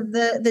terms of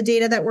the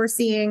data that we're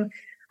seeing.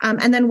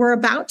 And then we're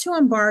about to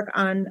embark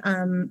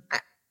on,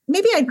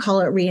 maybe I'd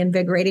call it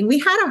reinvigorating. We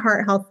had a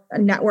heart health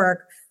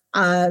network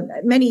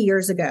many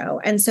years ago.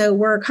 And so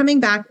we're coming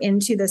back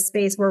into the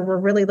space where we're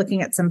really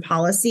looking at some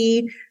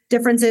policy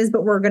differences,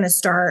 but we're going to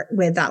start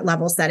with that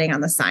level setting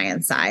on the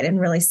science side and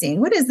really seeing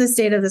what is the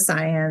state of the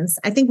science.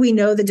 I think we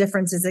know the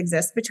differences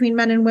exist between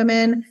men and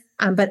women,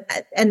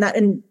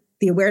 and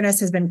the awareness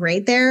has been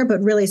great there,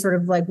 but really sort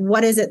of like,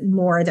 what is it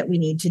more that we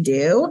need to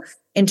do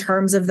in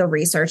terms of the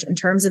research, in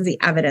terms of the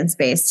evidence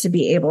base to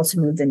be able to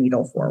move the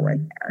needle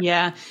forward there?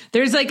 Yeah.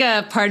 There's like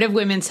a part of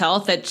women's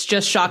health that's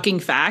just shocking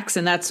facts.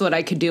 And that's what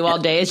I could do all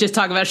day is just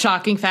talk about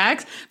shocking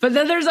facts. But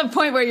then there's a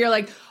point where you're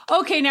like,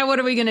 okay, now what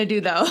are we going to do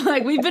though?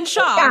 Like we've been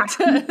shocked.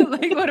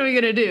 Like, what are we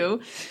going to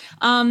do?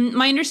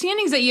 My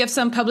understanding is that you have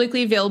some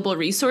publicly available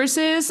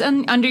resources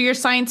under your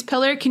science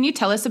pillar. Can you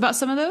tell us about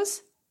some of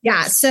those?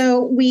 Yeah,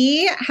 so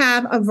we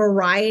have a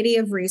variety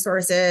of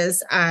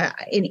resources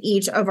in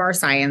each of our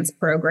science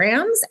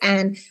programs.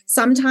 And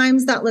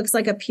sometimes that looks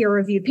like a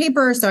peer-reviewed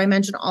paper. So I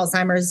mentioned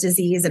Alzheimer's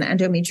disease and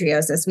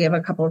endometriosis. We have a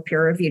couple of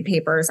peer-reviewed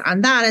papers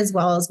on that, as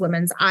well as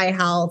women's eye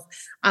health.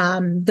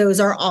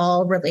 Those are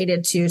all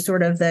related to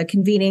sort of the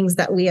convenings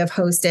that we have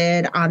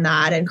hosted on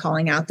that and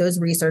calling out those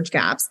research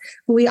gaps.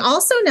 We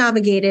also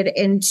navigated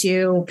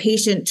into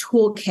patient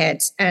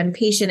toolkit and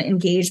patient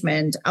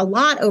engagement a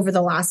lot over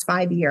the last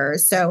 5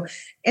 years. So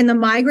in the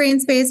migraine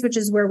space, which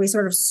is where we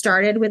sort of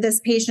started with this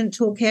patient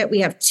toolkit,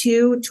 we have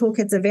 2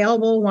 toolkits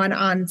available, one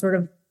on sort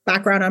of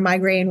background on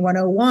migraine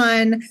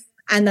 101.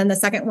 And then the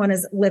second one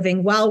is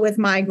living well with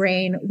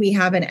migraine. We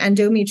have an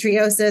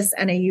endometriosis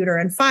and a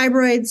uterine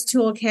fibroids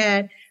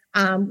toolkit.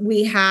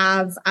 We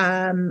have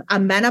a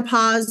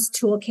menopause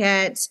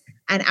toolkit.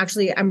 And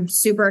actually, I'm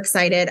super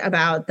excited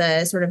about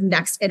the sort of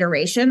next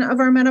iteration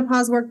of our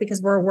menopause work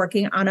because we're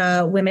working on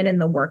a women in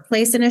the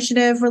workplace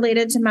initiative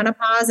related to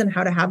menopause and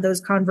how to have those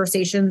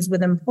conversations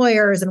with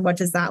employers and what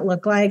does that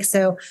look like.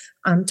 So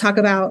talk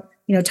about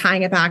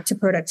tying it back to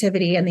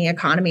productivity and the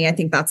economy. I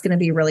think that's going to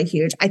be really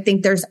huge. I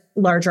think there's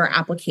larger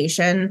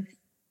application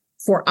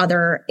for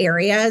other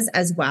areas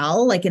as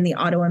well, like in the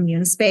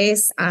autoimmune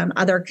space,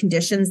 other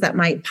conditions that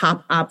might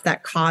pop up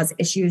that cause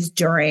issues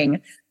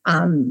during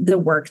the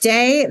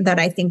workday that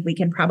I think we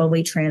can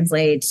probably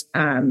translate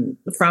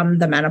from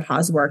the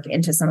menopause work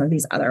into some of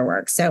these other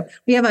works. So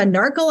we have a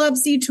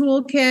narcolepsy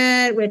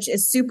toolkit, which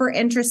is super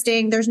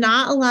interesting. There's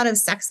not a lot of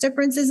sex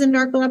differences in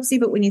narcolepsy,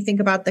 but when you think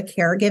about the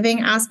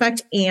caregiving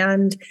aspect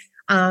and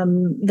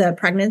the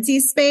pregnancy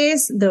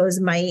space, those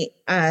might,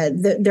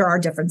 there are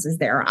differences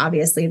there,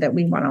 obviously, that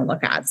we want to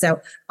look at.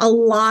 So a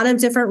lot of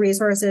different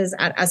resources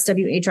at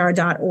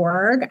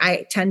swhr.org.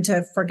 I tend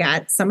to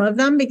forget some of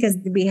them because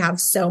we have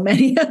so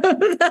many of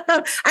them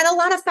and a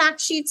lot of fact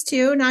sheets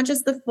too, not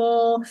just the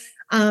full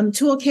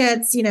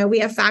toolkits. We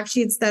have fact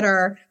sheets that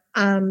are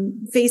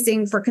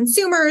facing for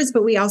consumers,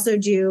 but we also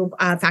do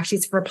fact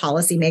sheets for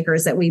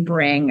policymakers that we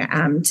bring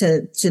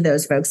to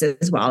those folks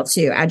as well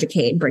to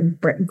educate, bring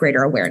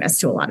greater awareness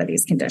to a lot of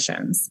these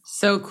conditions.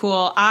 So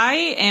cool.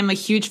 I am a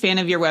huge fan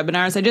of your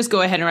webinars. I just go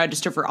ahead and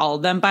register for all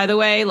of them, by the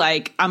way.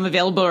 Like I'm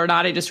available or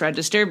not, I just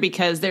register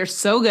because they're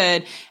so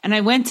good. And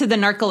I went to the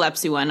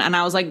narcolepsy one and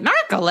I was like,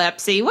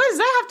 narcolepsy? What does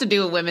that have to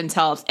do with women's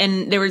health?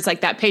 And there was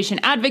like that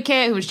patient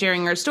advocate who was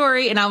sharing her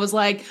story. And I was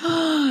like,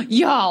 oh,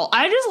 y'all,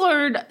 I just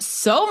learned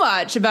so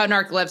much about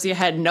narcolepsy. I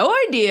had no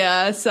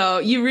idea. So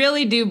you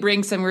really do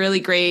bring some really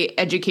great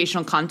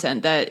educational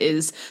content that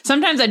is,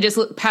 sometimes I just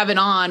have it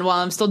on while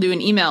I'm still doing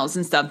emails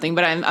and something,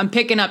 but I'm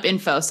picking up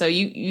info. So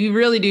you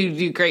really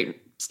do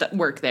great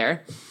work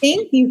there.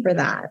 Thank you for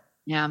that.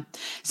 Yeah.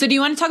 So do you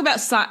want to talk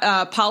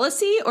about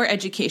policy or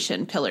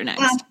education pillar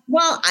next?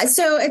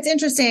 So it's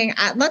interesting.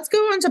 Let's go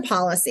on to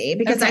policy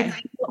because I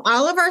think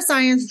all of our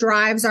science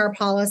drives our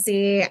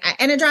policy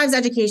and it drives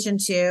education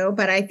too.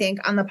 But I think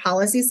on the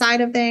policy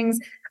side of things,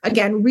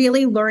 again,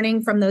 really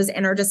learning from those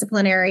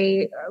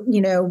interdisciplinary,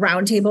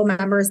 roundtable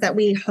members that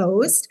we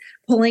host,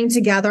 pulling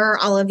together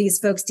all of these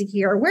folks to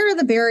hear where are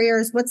the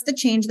barriers, what's the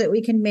change that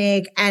we can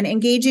make, and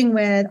engaging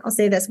with, I'll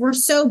say this, we're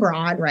so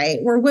broad, right?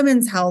 We're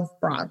women's health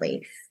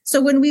broadly. So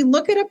when we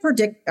look at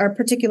a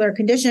particular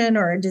condition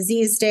or a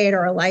disease state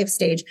or a life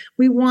stage,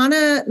 we want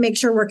to make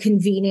sure we're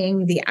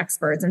convening the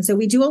experts. And so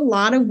we do a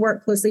lot of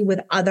work closely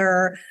with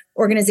other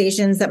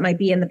organizations that might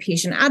be in the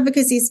patient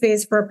advocacy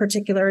space for a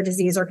particular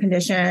disease or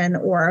condition,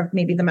 or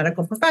maybe the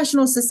medical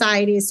professional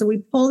societies. So we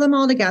pull them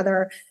all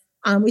together.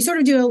 We sort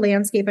of do a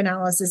landscape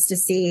analysis to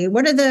see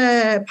what are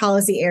the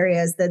policy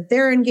areas that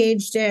they're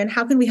engaged in.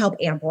 How can we help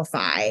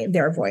amplify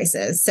their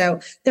voices? So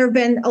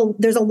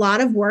there's a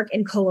lot of work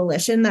in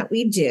coalition that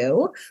we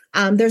do.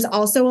 There's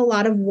also a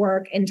lot of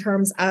work in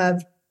terms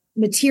of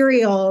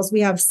materials,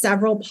 we have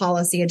several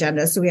policy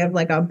agendas. So we have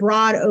like a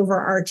broad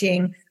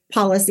overarching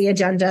policy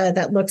agenda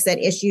that looks at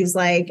issues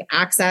like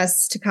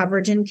access to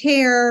coverage and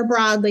care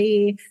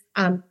broadly,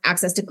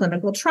 access to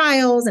clinical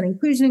trials and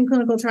inclusion in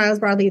clinical trials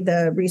broadly,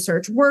 the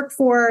research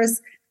workforce,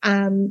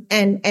 and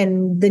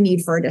the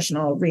need for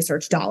additional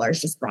research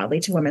dollars just broadly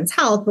to women's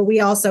health. But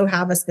we also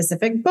have a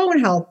specific bone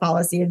health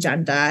policy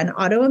agenda, an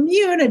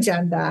autoimmune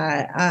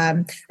agenda,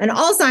 an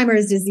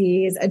Alzheimer's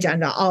disease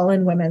agenda, all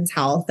in women's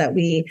health that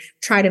we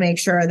try to make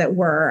sure that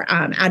we're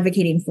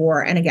advocating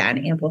for, and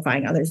again,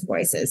 amplifying others'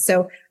 voices.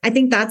 So I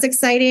think that's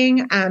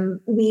exciting.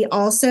 We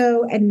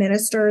also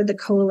administer the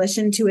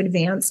Coalition to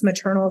Advance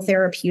Maternal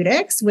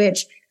Therapeutics,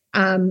 which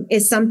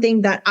is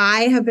something that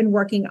I have been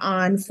working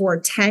on for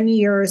 10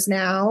 years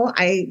now.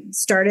 I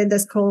started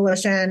this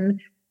coalition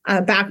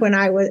back when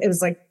it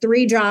was like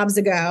 3 jobs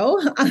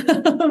ago,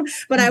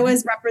 but I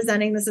was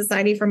representing the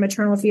Society for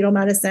Maternal Fetal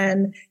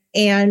Medicine.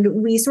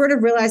 And we sort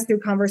of realized through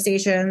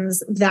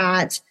conversations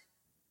that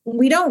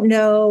we don't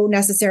know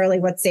necessarily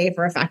what's safe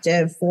or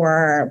effective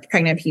for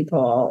pregnant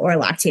people or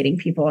lactating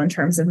people in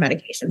terms of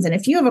medications. And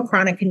if you have a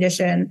chronic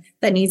condition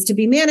that needs to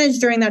be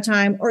managed during that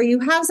time, or you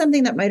have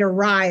something that might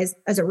arise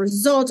as a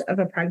result of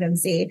a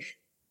pregnancy,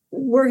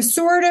 we're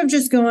sort of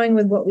just going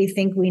with what we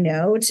think we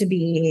know to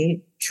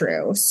be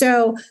true.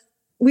 So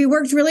we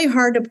worked really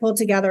hard to pull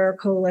together a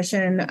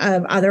coalition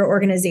of other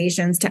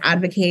organizations to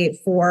advocate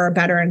for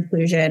better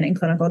inclusion in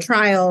clinical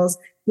trials.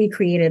 We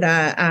created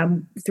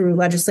through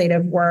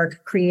legislative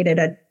work, created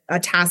a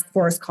task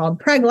force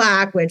called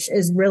PregLac, which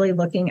is really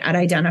looking at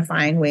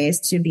identifying ways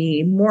to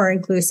be more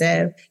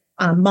inclusive,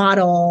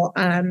 model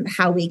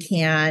how we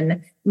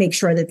can make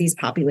sure that these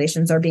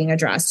populations are being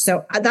addressed.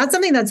 So that's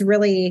something that's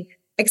really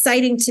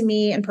exciting to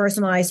me and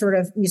personal. I sort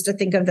of used to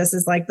think of this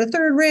as like the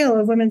third rail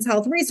of women's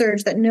health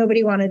research that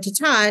nobody wanted to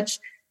touch.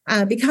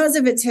 Because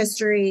of its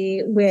history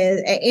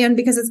and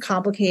because it's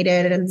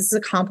complicated and this is a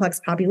complex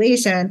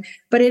population,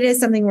 but it is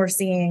something we're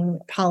seeing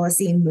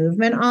policy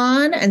movement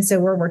on. And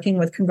so we're working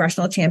with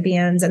congressional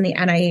champions and the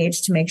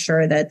NIH to make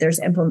sure that there's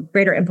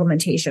greater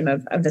implementation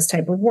of this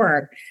type of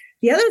work.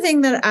 The other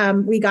thing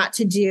that we got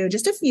to do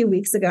just a few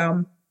weeks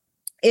ago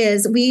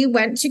is we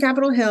went to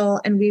Capitol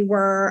Hill and we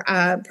were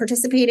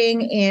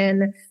participating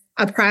in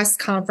a press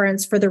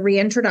conference for the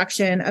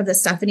reintroduction of the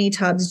Stephanie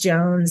Tubbs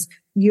Jones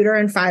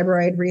Uterine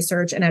Fibroid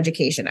Research and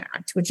Education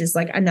Act, which is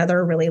like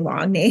another really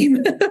long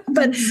name.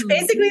 But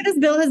basically, this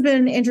bill has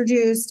been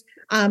introduced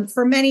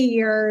for many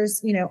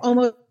years,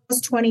 almost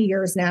 20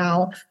 years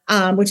now,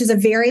 which is a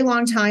very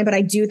long time. But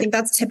I do think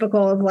that's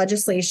typical of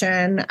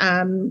legislation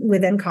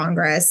within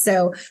Congress.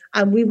 So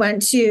we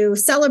went to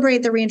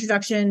celebrate the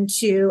reintroduction,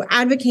 to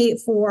advocate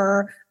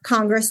for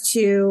Congress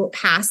to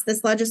pass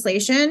this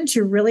legislation,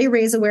 to really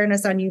raise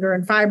awareness on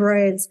uterine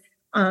fibroids,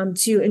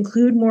 to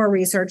include more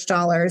research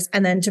dollars,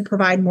 and then to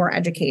provide more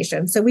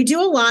education. So we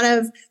do a lot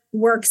of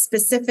work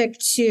specific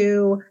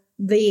to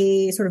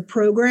the sort of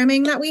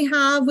programming that we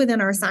have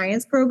within our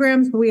science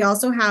programs, but we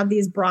also have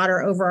these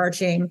broader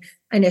overarching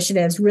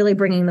initiatives really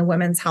bringing the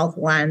women's health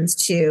lens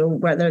to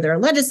whether they're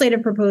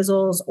legislative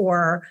proposals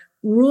or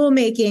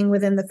rulemaking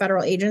within the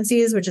federal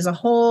agencies, which is a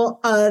whole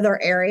other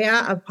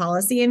area of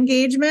policy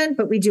engagement.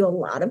 But we do a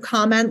lot of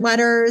comment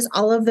letters.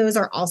 All of those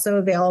are also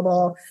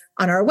available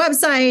on our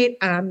website.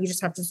 You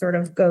just have to sort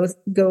of go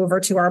over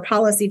to our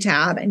policy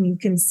tab and you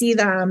can see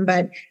them.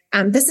 But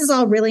this is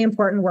all really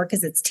important work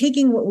because it's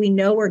taking what we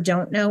know or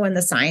don't know in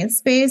the science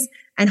space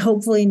and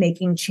hopefully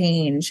making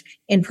change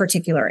in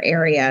particular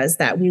areas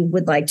that we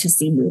would like to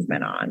see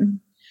movement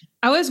on.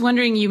 I was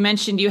wondering, you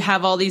mentioned you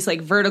have all these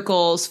like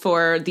verticals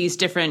for these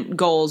different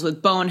goals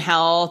with bone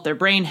health or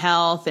brain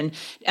health. And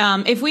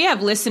if we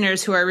have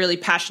listeners who are really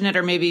passionate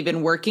or maybe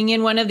even working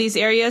in one of these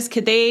areas,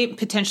 could they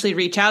potentially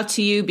reach out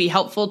to you, be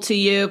helpful to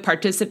you,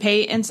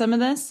 participate in some of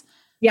this?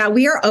 Yeah,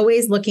 we are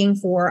always looking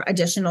for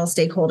additional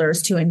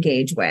stakeholders to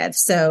engage with.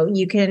 So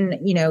you can,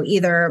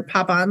 either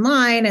pop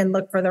online and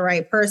look for the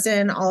right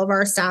person. All of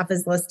our staff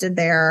is listed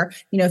there.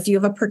 If you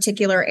have a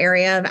particular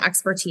area of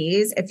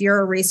expertise, if you're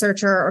a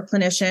researcher or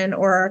clinician,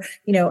 or,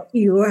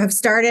 you have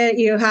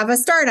a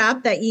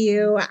startup that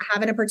you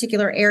have in a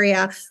particular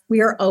area,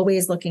 we are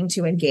always looking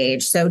to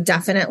engage. So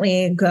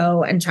definitely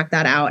go and check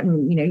that out.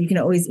 And, you can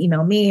always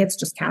email me. It's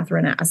just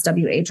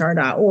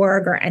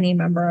Catherine@swhr.org or any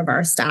member of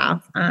our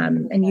staff.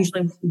 And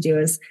usually what we do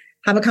is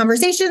have a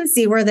conversation,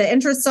 see where the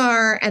interests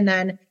are. And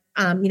then,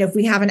 if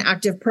we have an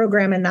active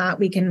program in that,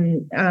 we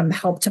can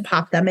help to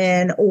pop them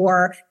in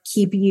or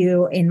keep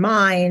you in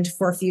mind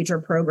for future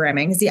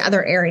programming. The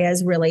other area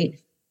is really,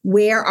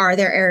 where are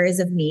there areas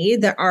of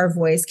need that our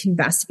voice can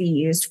best be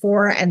used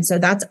for? And so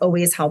that's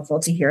always helpful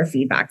to hear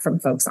feedback from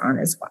folks on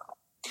as well.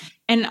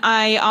 And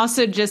I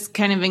also just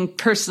kind of am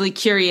personally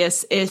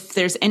curious if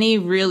there's any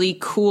really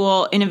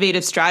cool,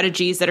 innovative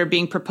strategies that are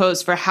being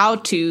proposed for how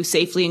to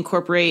safely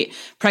incorporate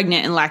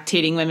pregnant and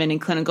lactating women in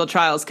clinical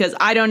trials, because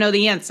I don't know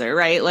the answer,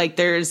 right? Like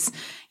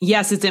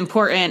yes, it's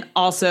important.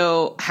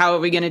 Also, how are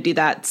we going to do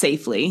that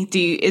safely?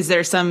 Is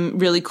there some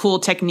really cool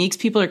techniques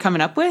people are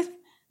coming up with?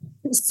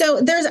 So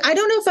I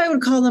don't know if I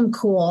would call them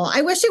cool.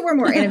 I wish it were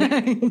more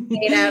innovative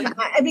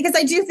because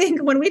I do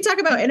think when we talk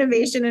about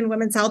innovation in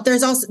women's health,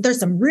 there's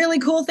some really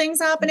cool things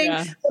happening,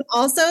 but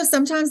also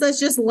sometimes that's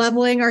just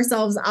leveling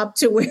ourselves up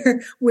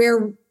to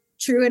where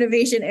true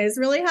innovation is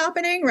really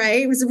happening,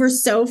 right? Because we're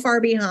so far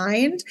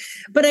behind.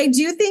 But I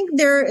do think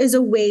there is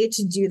a way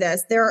to do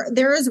this.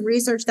 There is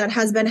research that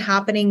has been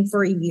happening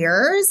for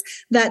years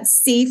that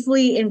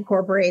safely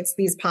incorporates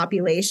these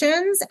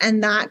populations.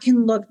 And that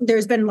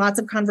there's been lots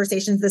of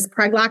conversations, this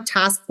PregLac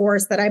task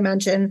force that I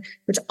mentioned,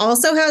 which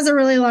also has a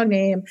really long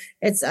name.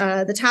 It's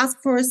the task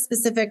force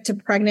specific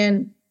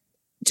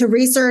to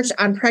research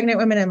on pregnant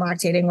women and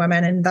lactating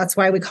women. And that's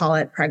why we call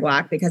it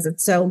PregLac, because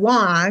it's so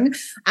long.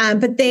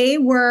 But they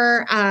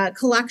were a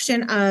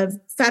collection of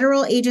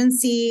federal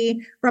agency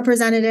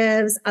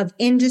representatives, of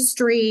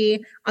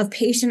industry, of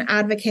patient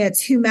advocates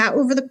who met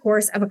over the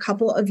course of a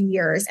couple of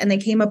years. And they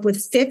came up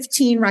with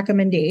 15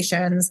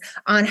 recommendations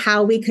on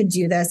how we could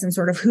do this and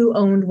sort of who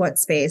owned what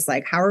space.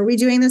 Like, how are we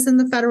doing this in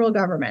the federal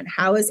government?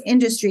 How is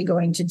industry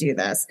going to do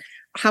this?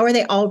 How are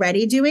they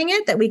already doing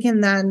it that we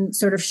can then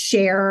sort of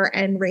share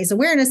and raise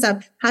awareness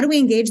of? How do we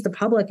engage the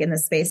public in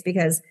this space?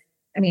 Because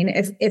I mean,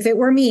 if it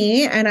were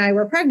me and I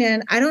were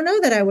pregnant, I don't know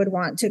that I would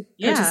want to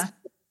participate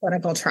in a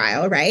clinical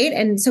trial, right?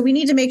 And so we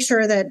need to make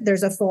sure that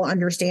there's a full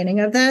understanding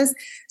of this.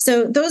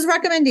 So those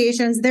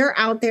recommendations, they're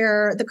out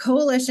there. The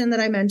coalition that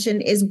I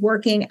mentioned is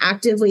working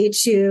actively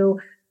to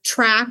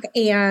track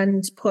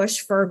and push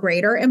for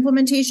greater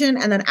implementation.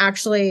 And then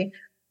actually,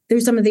 through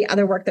some of the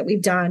other work that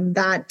we've done,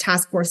 that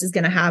task force is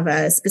going to have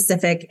a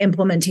specific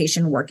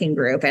implementation working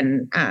group.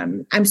 And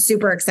I'm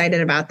super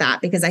excited about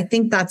that because I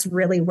think that's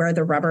really where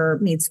the rubber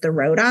meets the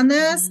road on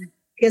this,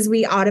 because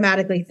we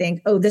automatically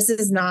think, oh, this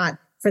is not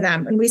for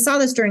them. And we saw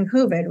this during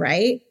COVID,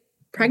 right?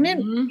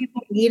 Pregnant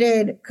people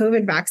needed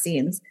COVID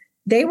vaccines.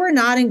 They were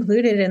not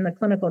included in the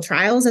clinical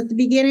trials at the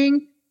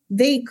beginning.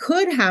 They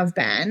could have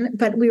been,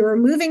 but we were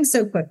moving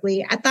so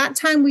quickly. At that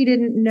time, we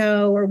didn't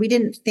know, or we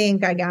didn't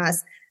think, I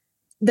guess,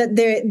 that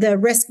the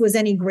risk was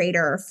any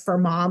greater for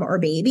mom or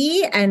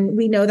baby. And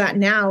we know that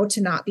now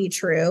to not be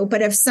true.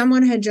 But if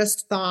someone had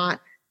just thought,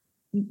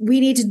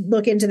 we need to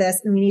look into this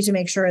and we need to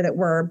make sure that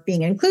we're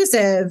being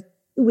inclusive,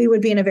 we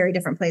would be in a very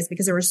different place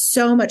because there was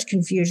so much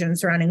confusion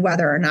surrounding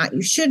whether or not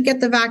you should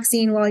get the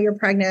vaccine while you're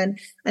pregnant.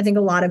 I think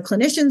a lot of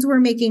clinicians were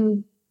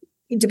making,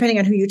 depending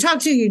on who you talk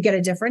to, you'd get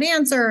a different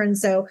answer. And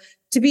so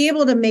to be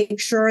able to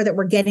make sure that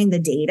we're getting the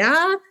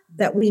data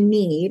that we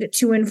need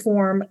to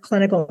inform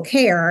clinical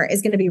care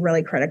is going to be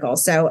really critical.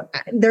 So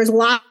there's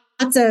lots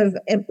of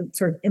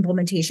sort of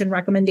implementation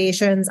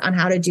recommendations on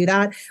how to do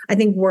that. I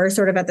think we're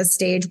sort of at the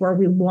stage where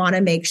we want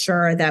to make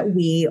sure that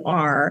we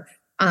are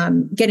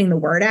getting the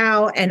word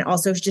out and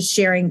also just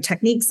sharing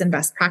techniques and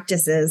best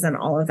practices and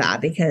all of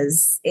that,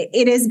 because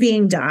it is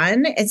being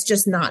done. It's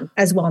just not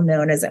as well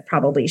known as it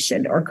probably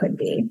should or could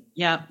be.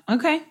 Yeah.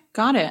 Okay.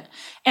 Got it.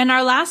 And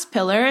our last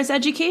pillar is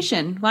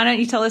education. Why don't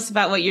you tell us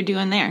about what you're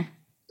doing there?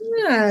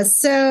 Yeah.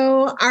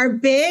 So our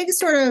big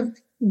sort of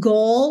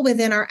goal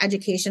within our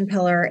education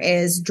pillar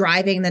is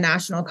driving the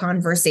national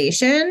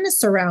conversation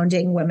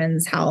surrounding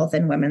women's health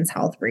and women's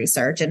health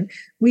research. And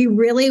we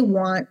really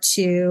want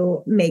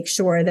to make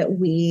sure that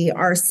we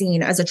are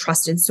seen as a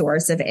trusted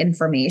source of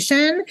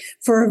information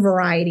for a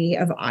variety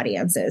of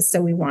audiences.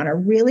 So we want to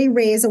really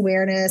raise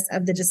awareness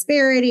of the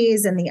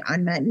disparities and the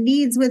unmet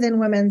needs within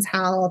women's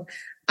health.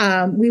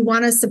 We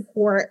want to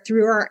support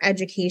through our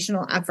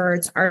educational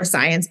efforts, our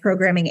science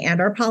programming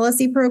and our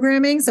policy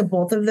programming. So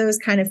both of those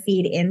kind of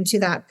feed into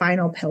that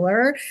final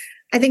pillar.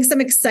 I think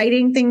some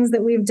exciting things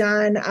that we've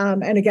done.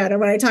 And again,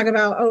 when I talk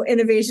about,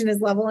 innovation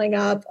is leveling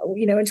up,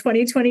 in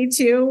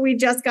 2022, we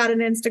just got an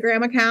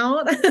Instagram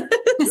account.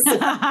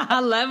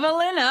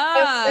 Leveling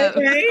up.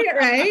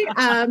 Right.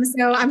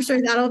 So I'm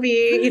sure that'll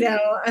be,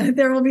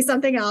 there will be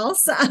something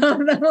else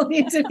that will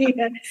need to be.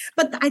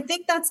 But I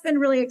think that's been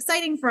really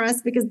exciting for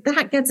us because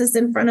that gets us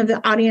in front of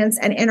the audience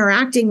and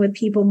interacting with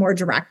people more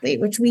directly,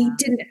 which we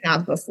didn't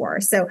have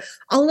before. So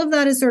all of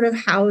that is sort of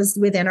housed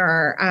within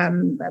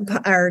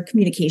our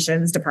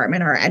communications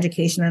department, our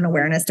education and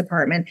awareness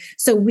department.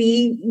 So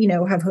we,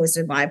 have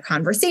hosted live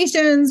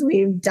conversations.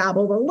 We've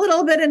dabbled a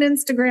little bit in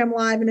Instagram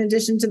Live in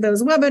addition to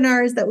those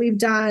webinars that we've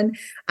done.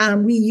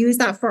 We use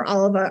that for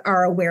all of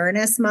our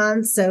awareness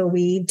months. So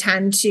we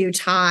tend to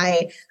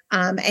tie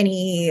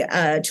any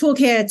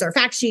toolkits or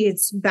fact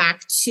sheets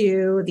back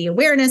to the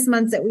awareness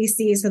months that we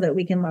see so that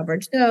we can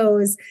leverage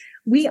those.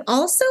 We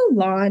also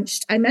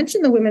launched, I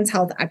mentioned the Women's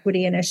Health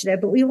Equity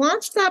Initiative, but we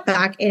launched that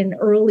back in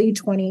early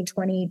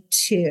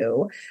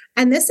 2022.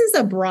 And this is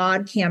a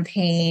broad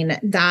campaign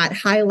that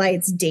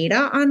highlights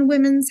data on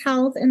women's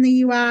health in the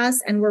US.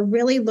 And we're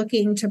really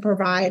looking to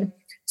provide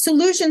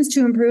solutions to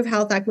improve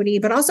health equity,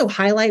 but also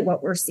highlight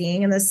what we're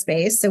seeing in this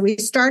space. So we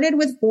started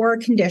with 4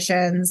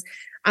 conditions.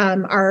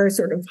 Our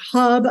sort of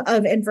hub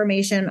of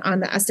information on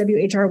the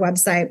SWHR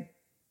website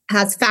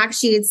has fact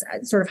sheets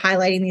sort of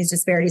highlighting these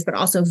disparities, but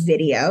also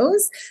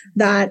videos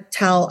that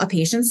tell a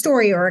patient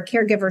story or a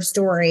caregiver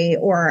story.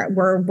 Or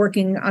we're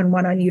working on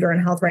one on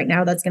uterine health right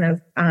now that's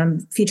going to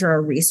feature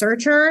a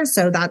researcher.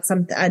 So that's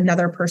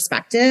another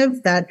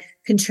perspective that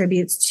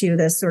contributes to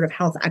this sort of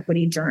health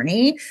equity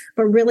journey.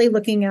 But really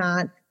looking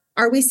at,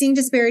 are we seeing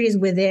disparities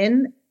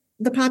within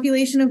the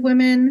population of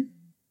women,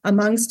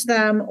 amongst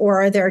them,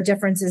 or are there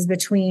differences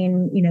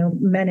between,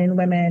 men and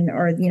women,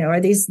 or,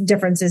 are these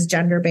differences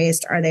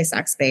gender-based? Are they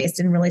sex-based?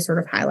 And really sort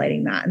of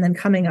highlighting that and then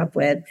coming up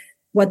with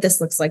what this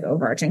looks like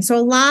overarching. So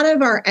a lot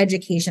of our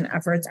education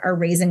efforts are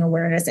raising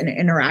awareness and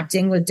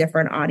interacting with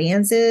different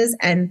audiences.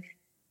 And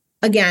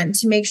again,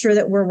 to make sure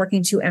that we're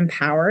working to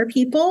empower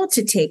people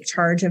to take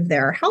charge of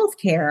their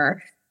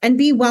healthcare and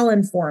be well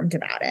informed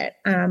about it.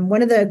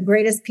 One of the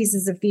greatest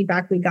pieces of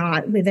feedback we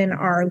got within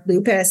our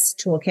lupus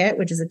toolkit,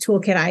 which is a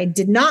toolkit I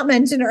did not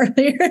mention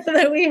earlier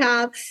that we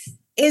have,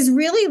 is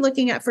really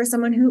looking at for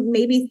someone who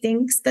maybe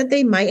thinks that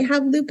they might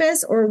have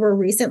lupus or were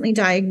recently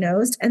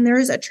diagnosed, and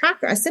there's a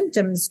tracker, a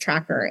symptoms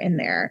tracker in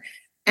there.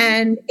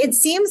 And it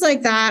seems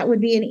like that would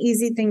be an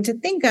easy thing to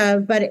think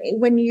of, but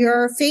when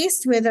you're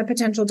faced with a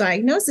potential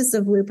diagnosis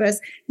of lupus,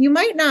 you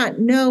might not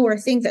know or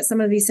think that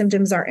some of these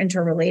symptoms are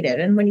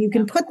interrelated. And when you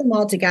can put them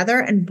all together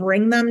and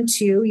bring them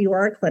to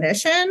your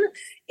clinician,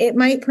 it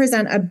might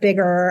present a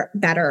bigger,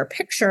 better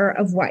picture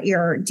of what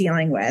you're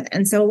dealing with.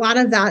 And so a lot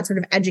of that sort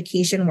of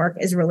education work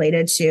is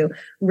related to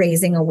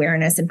raising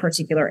awareness in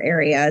particular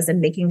areas and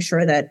making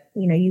sure that,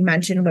 you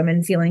mentioned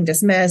women feeling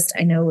dismissed.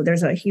 I know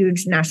there's a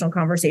huge national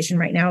conversation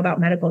right now about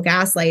medical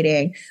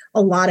gaslighting.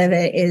 A lot of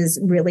it is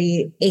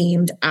really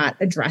aimed at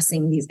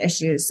addressing these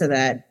issues so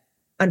that,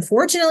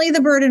 unfortunately,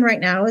 the burden right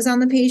now is on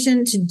the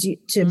patient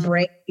to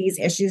bring these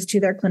issues to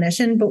their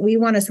clinician, but we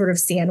want to sort of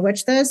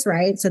sandwich this,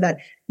 right? So that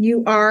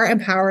you are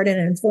empowered and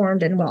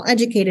informed and well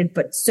educated,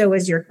 but so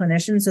is your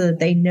clinician so that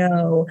they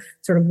know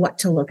sort of what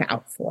to look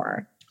out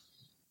for.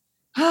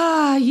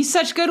 You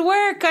such good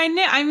work. I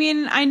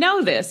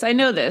know this.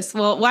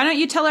 Well, why don't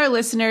you tell our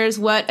listeners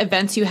what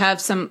events you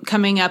have some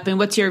coming up and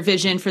what's your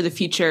vision for the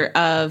future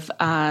of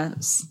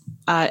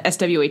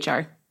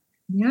SWHR?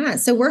 Yeah.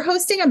 So we're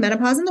hosting a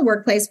Menopause in the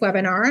Workplace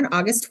webinar on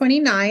August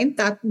 29th.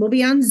 That will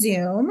be on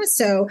Zoom.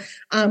 So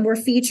we're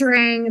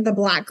featuring the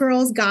Black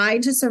Girls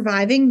Guide to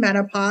Surviving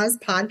Menopause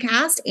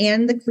podcast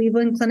and the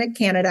Cleveland Clinic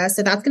Canada.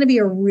 So that's going to be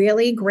a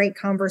really great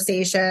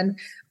conversation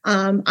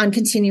on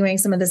continuing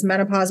some of this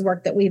menopause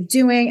work that we're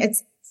doing.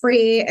 It's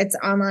free. It's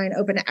online,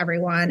 open to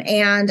everyone.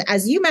 And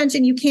as you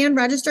mentioned, you can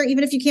register.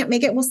 Even if you can't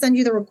make it, we'll send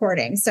you the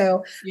recording.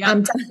 So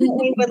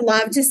definitely would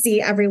love to see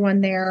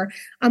everyone there.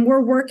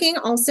 We're working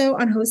also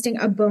on hosting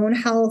a bone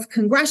health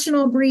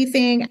congressional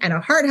briefing and a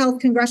heart health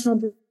congressional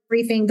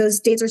briefing. Those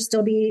dates are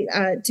still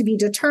to be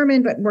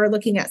determined, but we're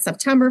looking at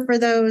September for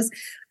those.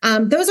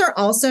 Those are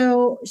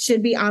also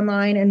should be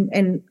online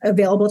and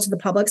available to the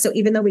public. So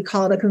even though we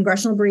call it a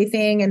congressional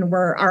briefing and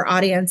our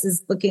audience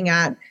is looking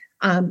at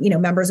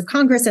members of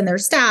Congress and their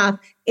staff,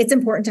 it's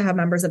important to have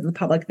members of the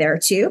public there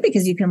too,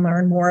 because you can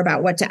learn more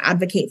about what to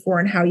advocate for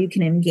and how you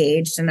can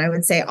engage. And I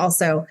would say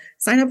also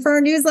sign up for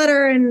our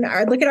newsletter and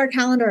look at our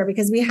calendar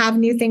because we have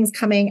new things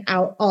coming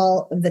out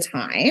all of the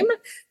time.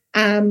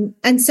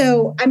 And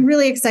so I'm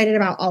really excited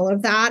about all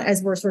of that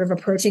as we're sort of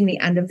approaching the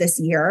end of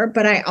this year.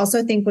 But I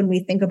also think when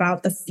we think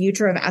about the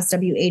future of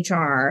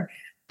SWHR,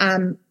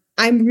 I'm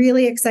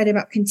really excited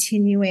about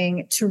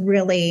continuing to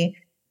really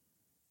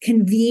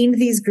convene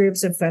these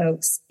groups of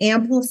folks,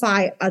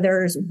 amplify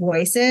others'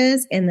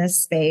 voices in this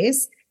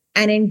space,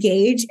 and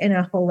engage in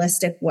a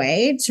holistic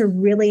way to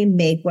really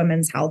make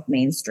women's health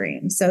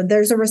mainstream. So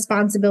there's a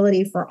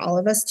responsibility for all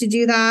of us to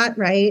do that,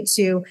 right?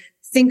 To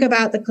think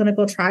about the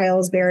clinical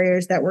trials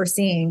barriers that we're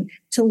seeing,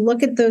 to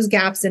look at those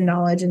gaps in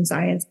knowledge and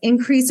science,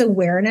 increase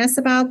awareness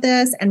about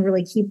this, and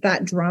really keep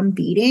that drum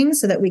beating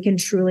so that we can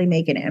truly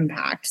make an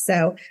impact.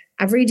 So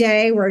every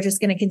day, we're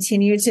just going to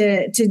continue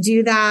to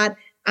do that.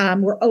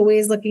 We're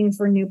always looking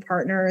for new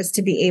partners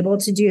to be able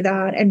to do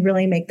that and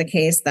really make the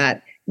case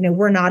that,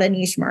 we're not a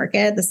niche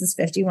market. This is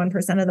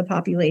 51% of the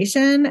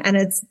population, and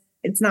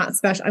it's not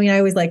special. I mean, I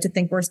always like to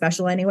think we're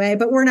special anyway,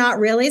 but we're not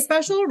really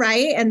special,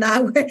 right? And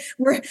that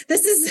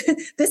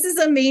this is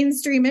a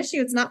mainstream issue.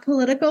 It's not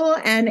political,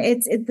 and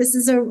this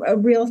is a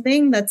real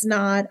thing that's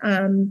not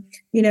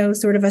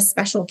sort of a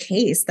special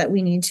case that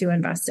we need to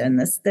invest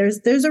in.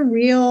 There's a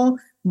real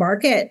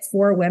market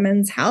for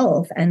women's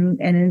health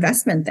and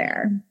investment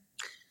there.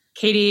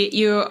 Katie,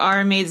 you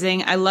are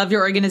amazing. I love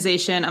your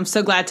organization. I'm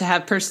so glad to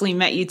have personally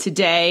met you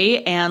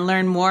today and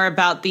learn more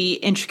about the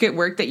intricate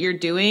work that you're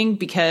doing,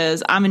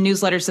 because I'm a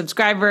newsletter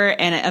subscriber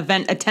and an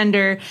event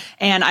attender,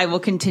 and I will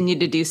continue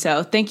to do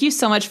so. Thank you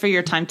so much for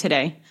your time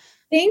today.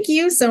 Thank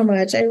you so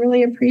much. I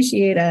really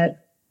appreciate it.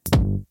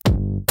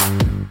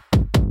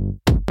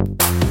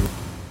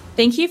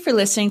 Thank you for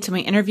listening to my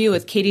interview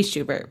with Katie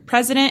Schubert,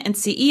 President and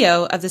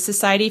CEO of the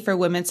Society for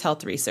Women's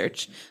Health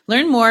Research.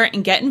 Learn more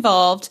and get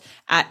involved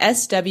at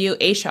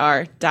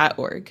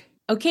swhr.org.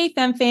 Okay,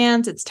 Femme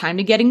fans, it's time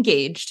to get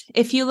engaged.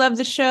 If you love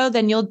the show,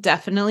 then you'll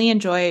definitely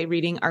enjoy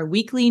reading our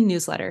weekly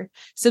newsletter.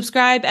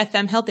 Subscribe at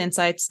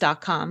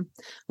femhealthinsights.com.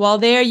 While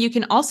there, you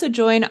can also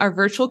join our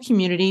virtual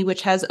community,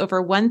 which has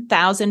over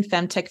 1,000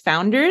 femtech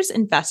founders,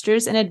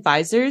 investors, and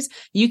advisors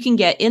you can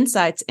get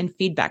insights and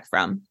feedback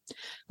from.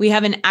 We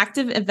have an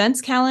active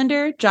events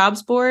calendar,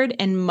 jobs board,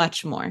 and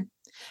much more.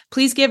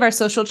 Please give our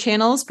social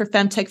channels for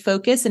Femtech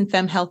Focus and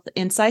Fem Health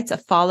Insights a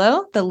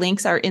follow. The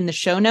links are in the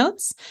show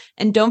notes.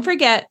 And don't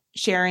forget,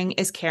 sharing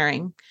is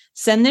caring.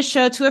 Send this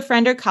show to a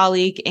friend or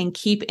colleague and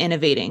keep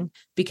innovating,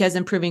 because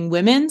improving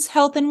women's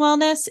health and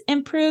wellness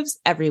improves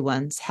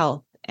everyone's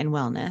health and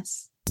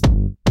wellness.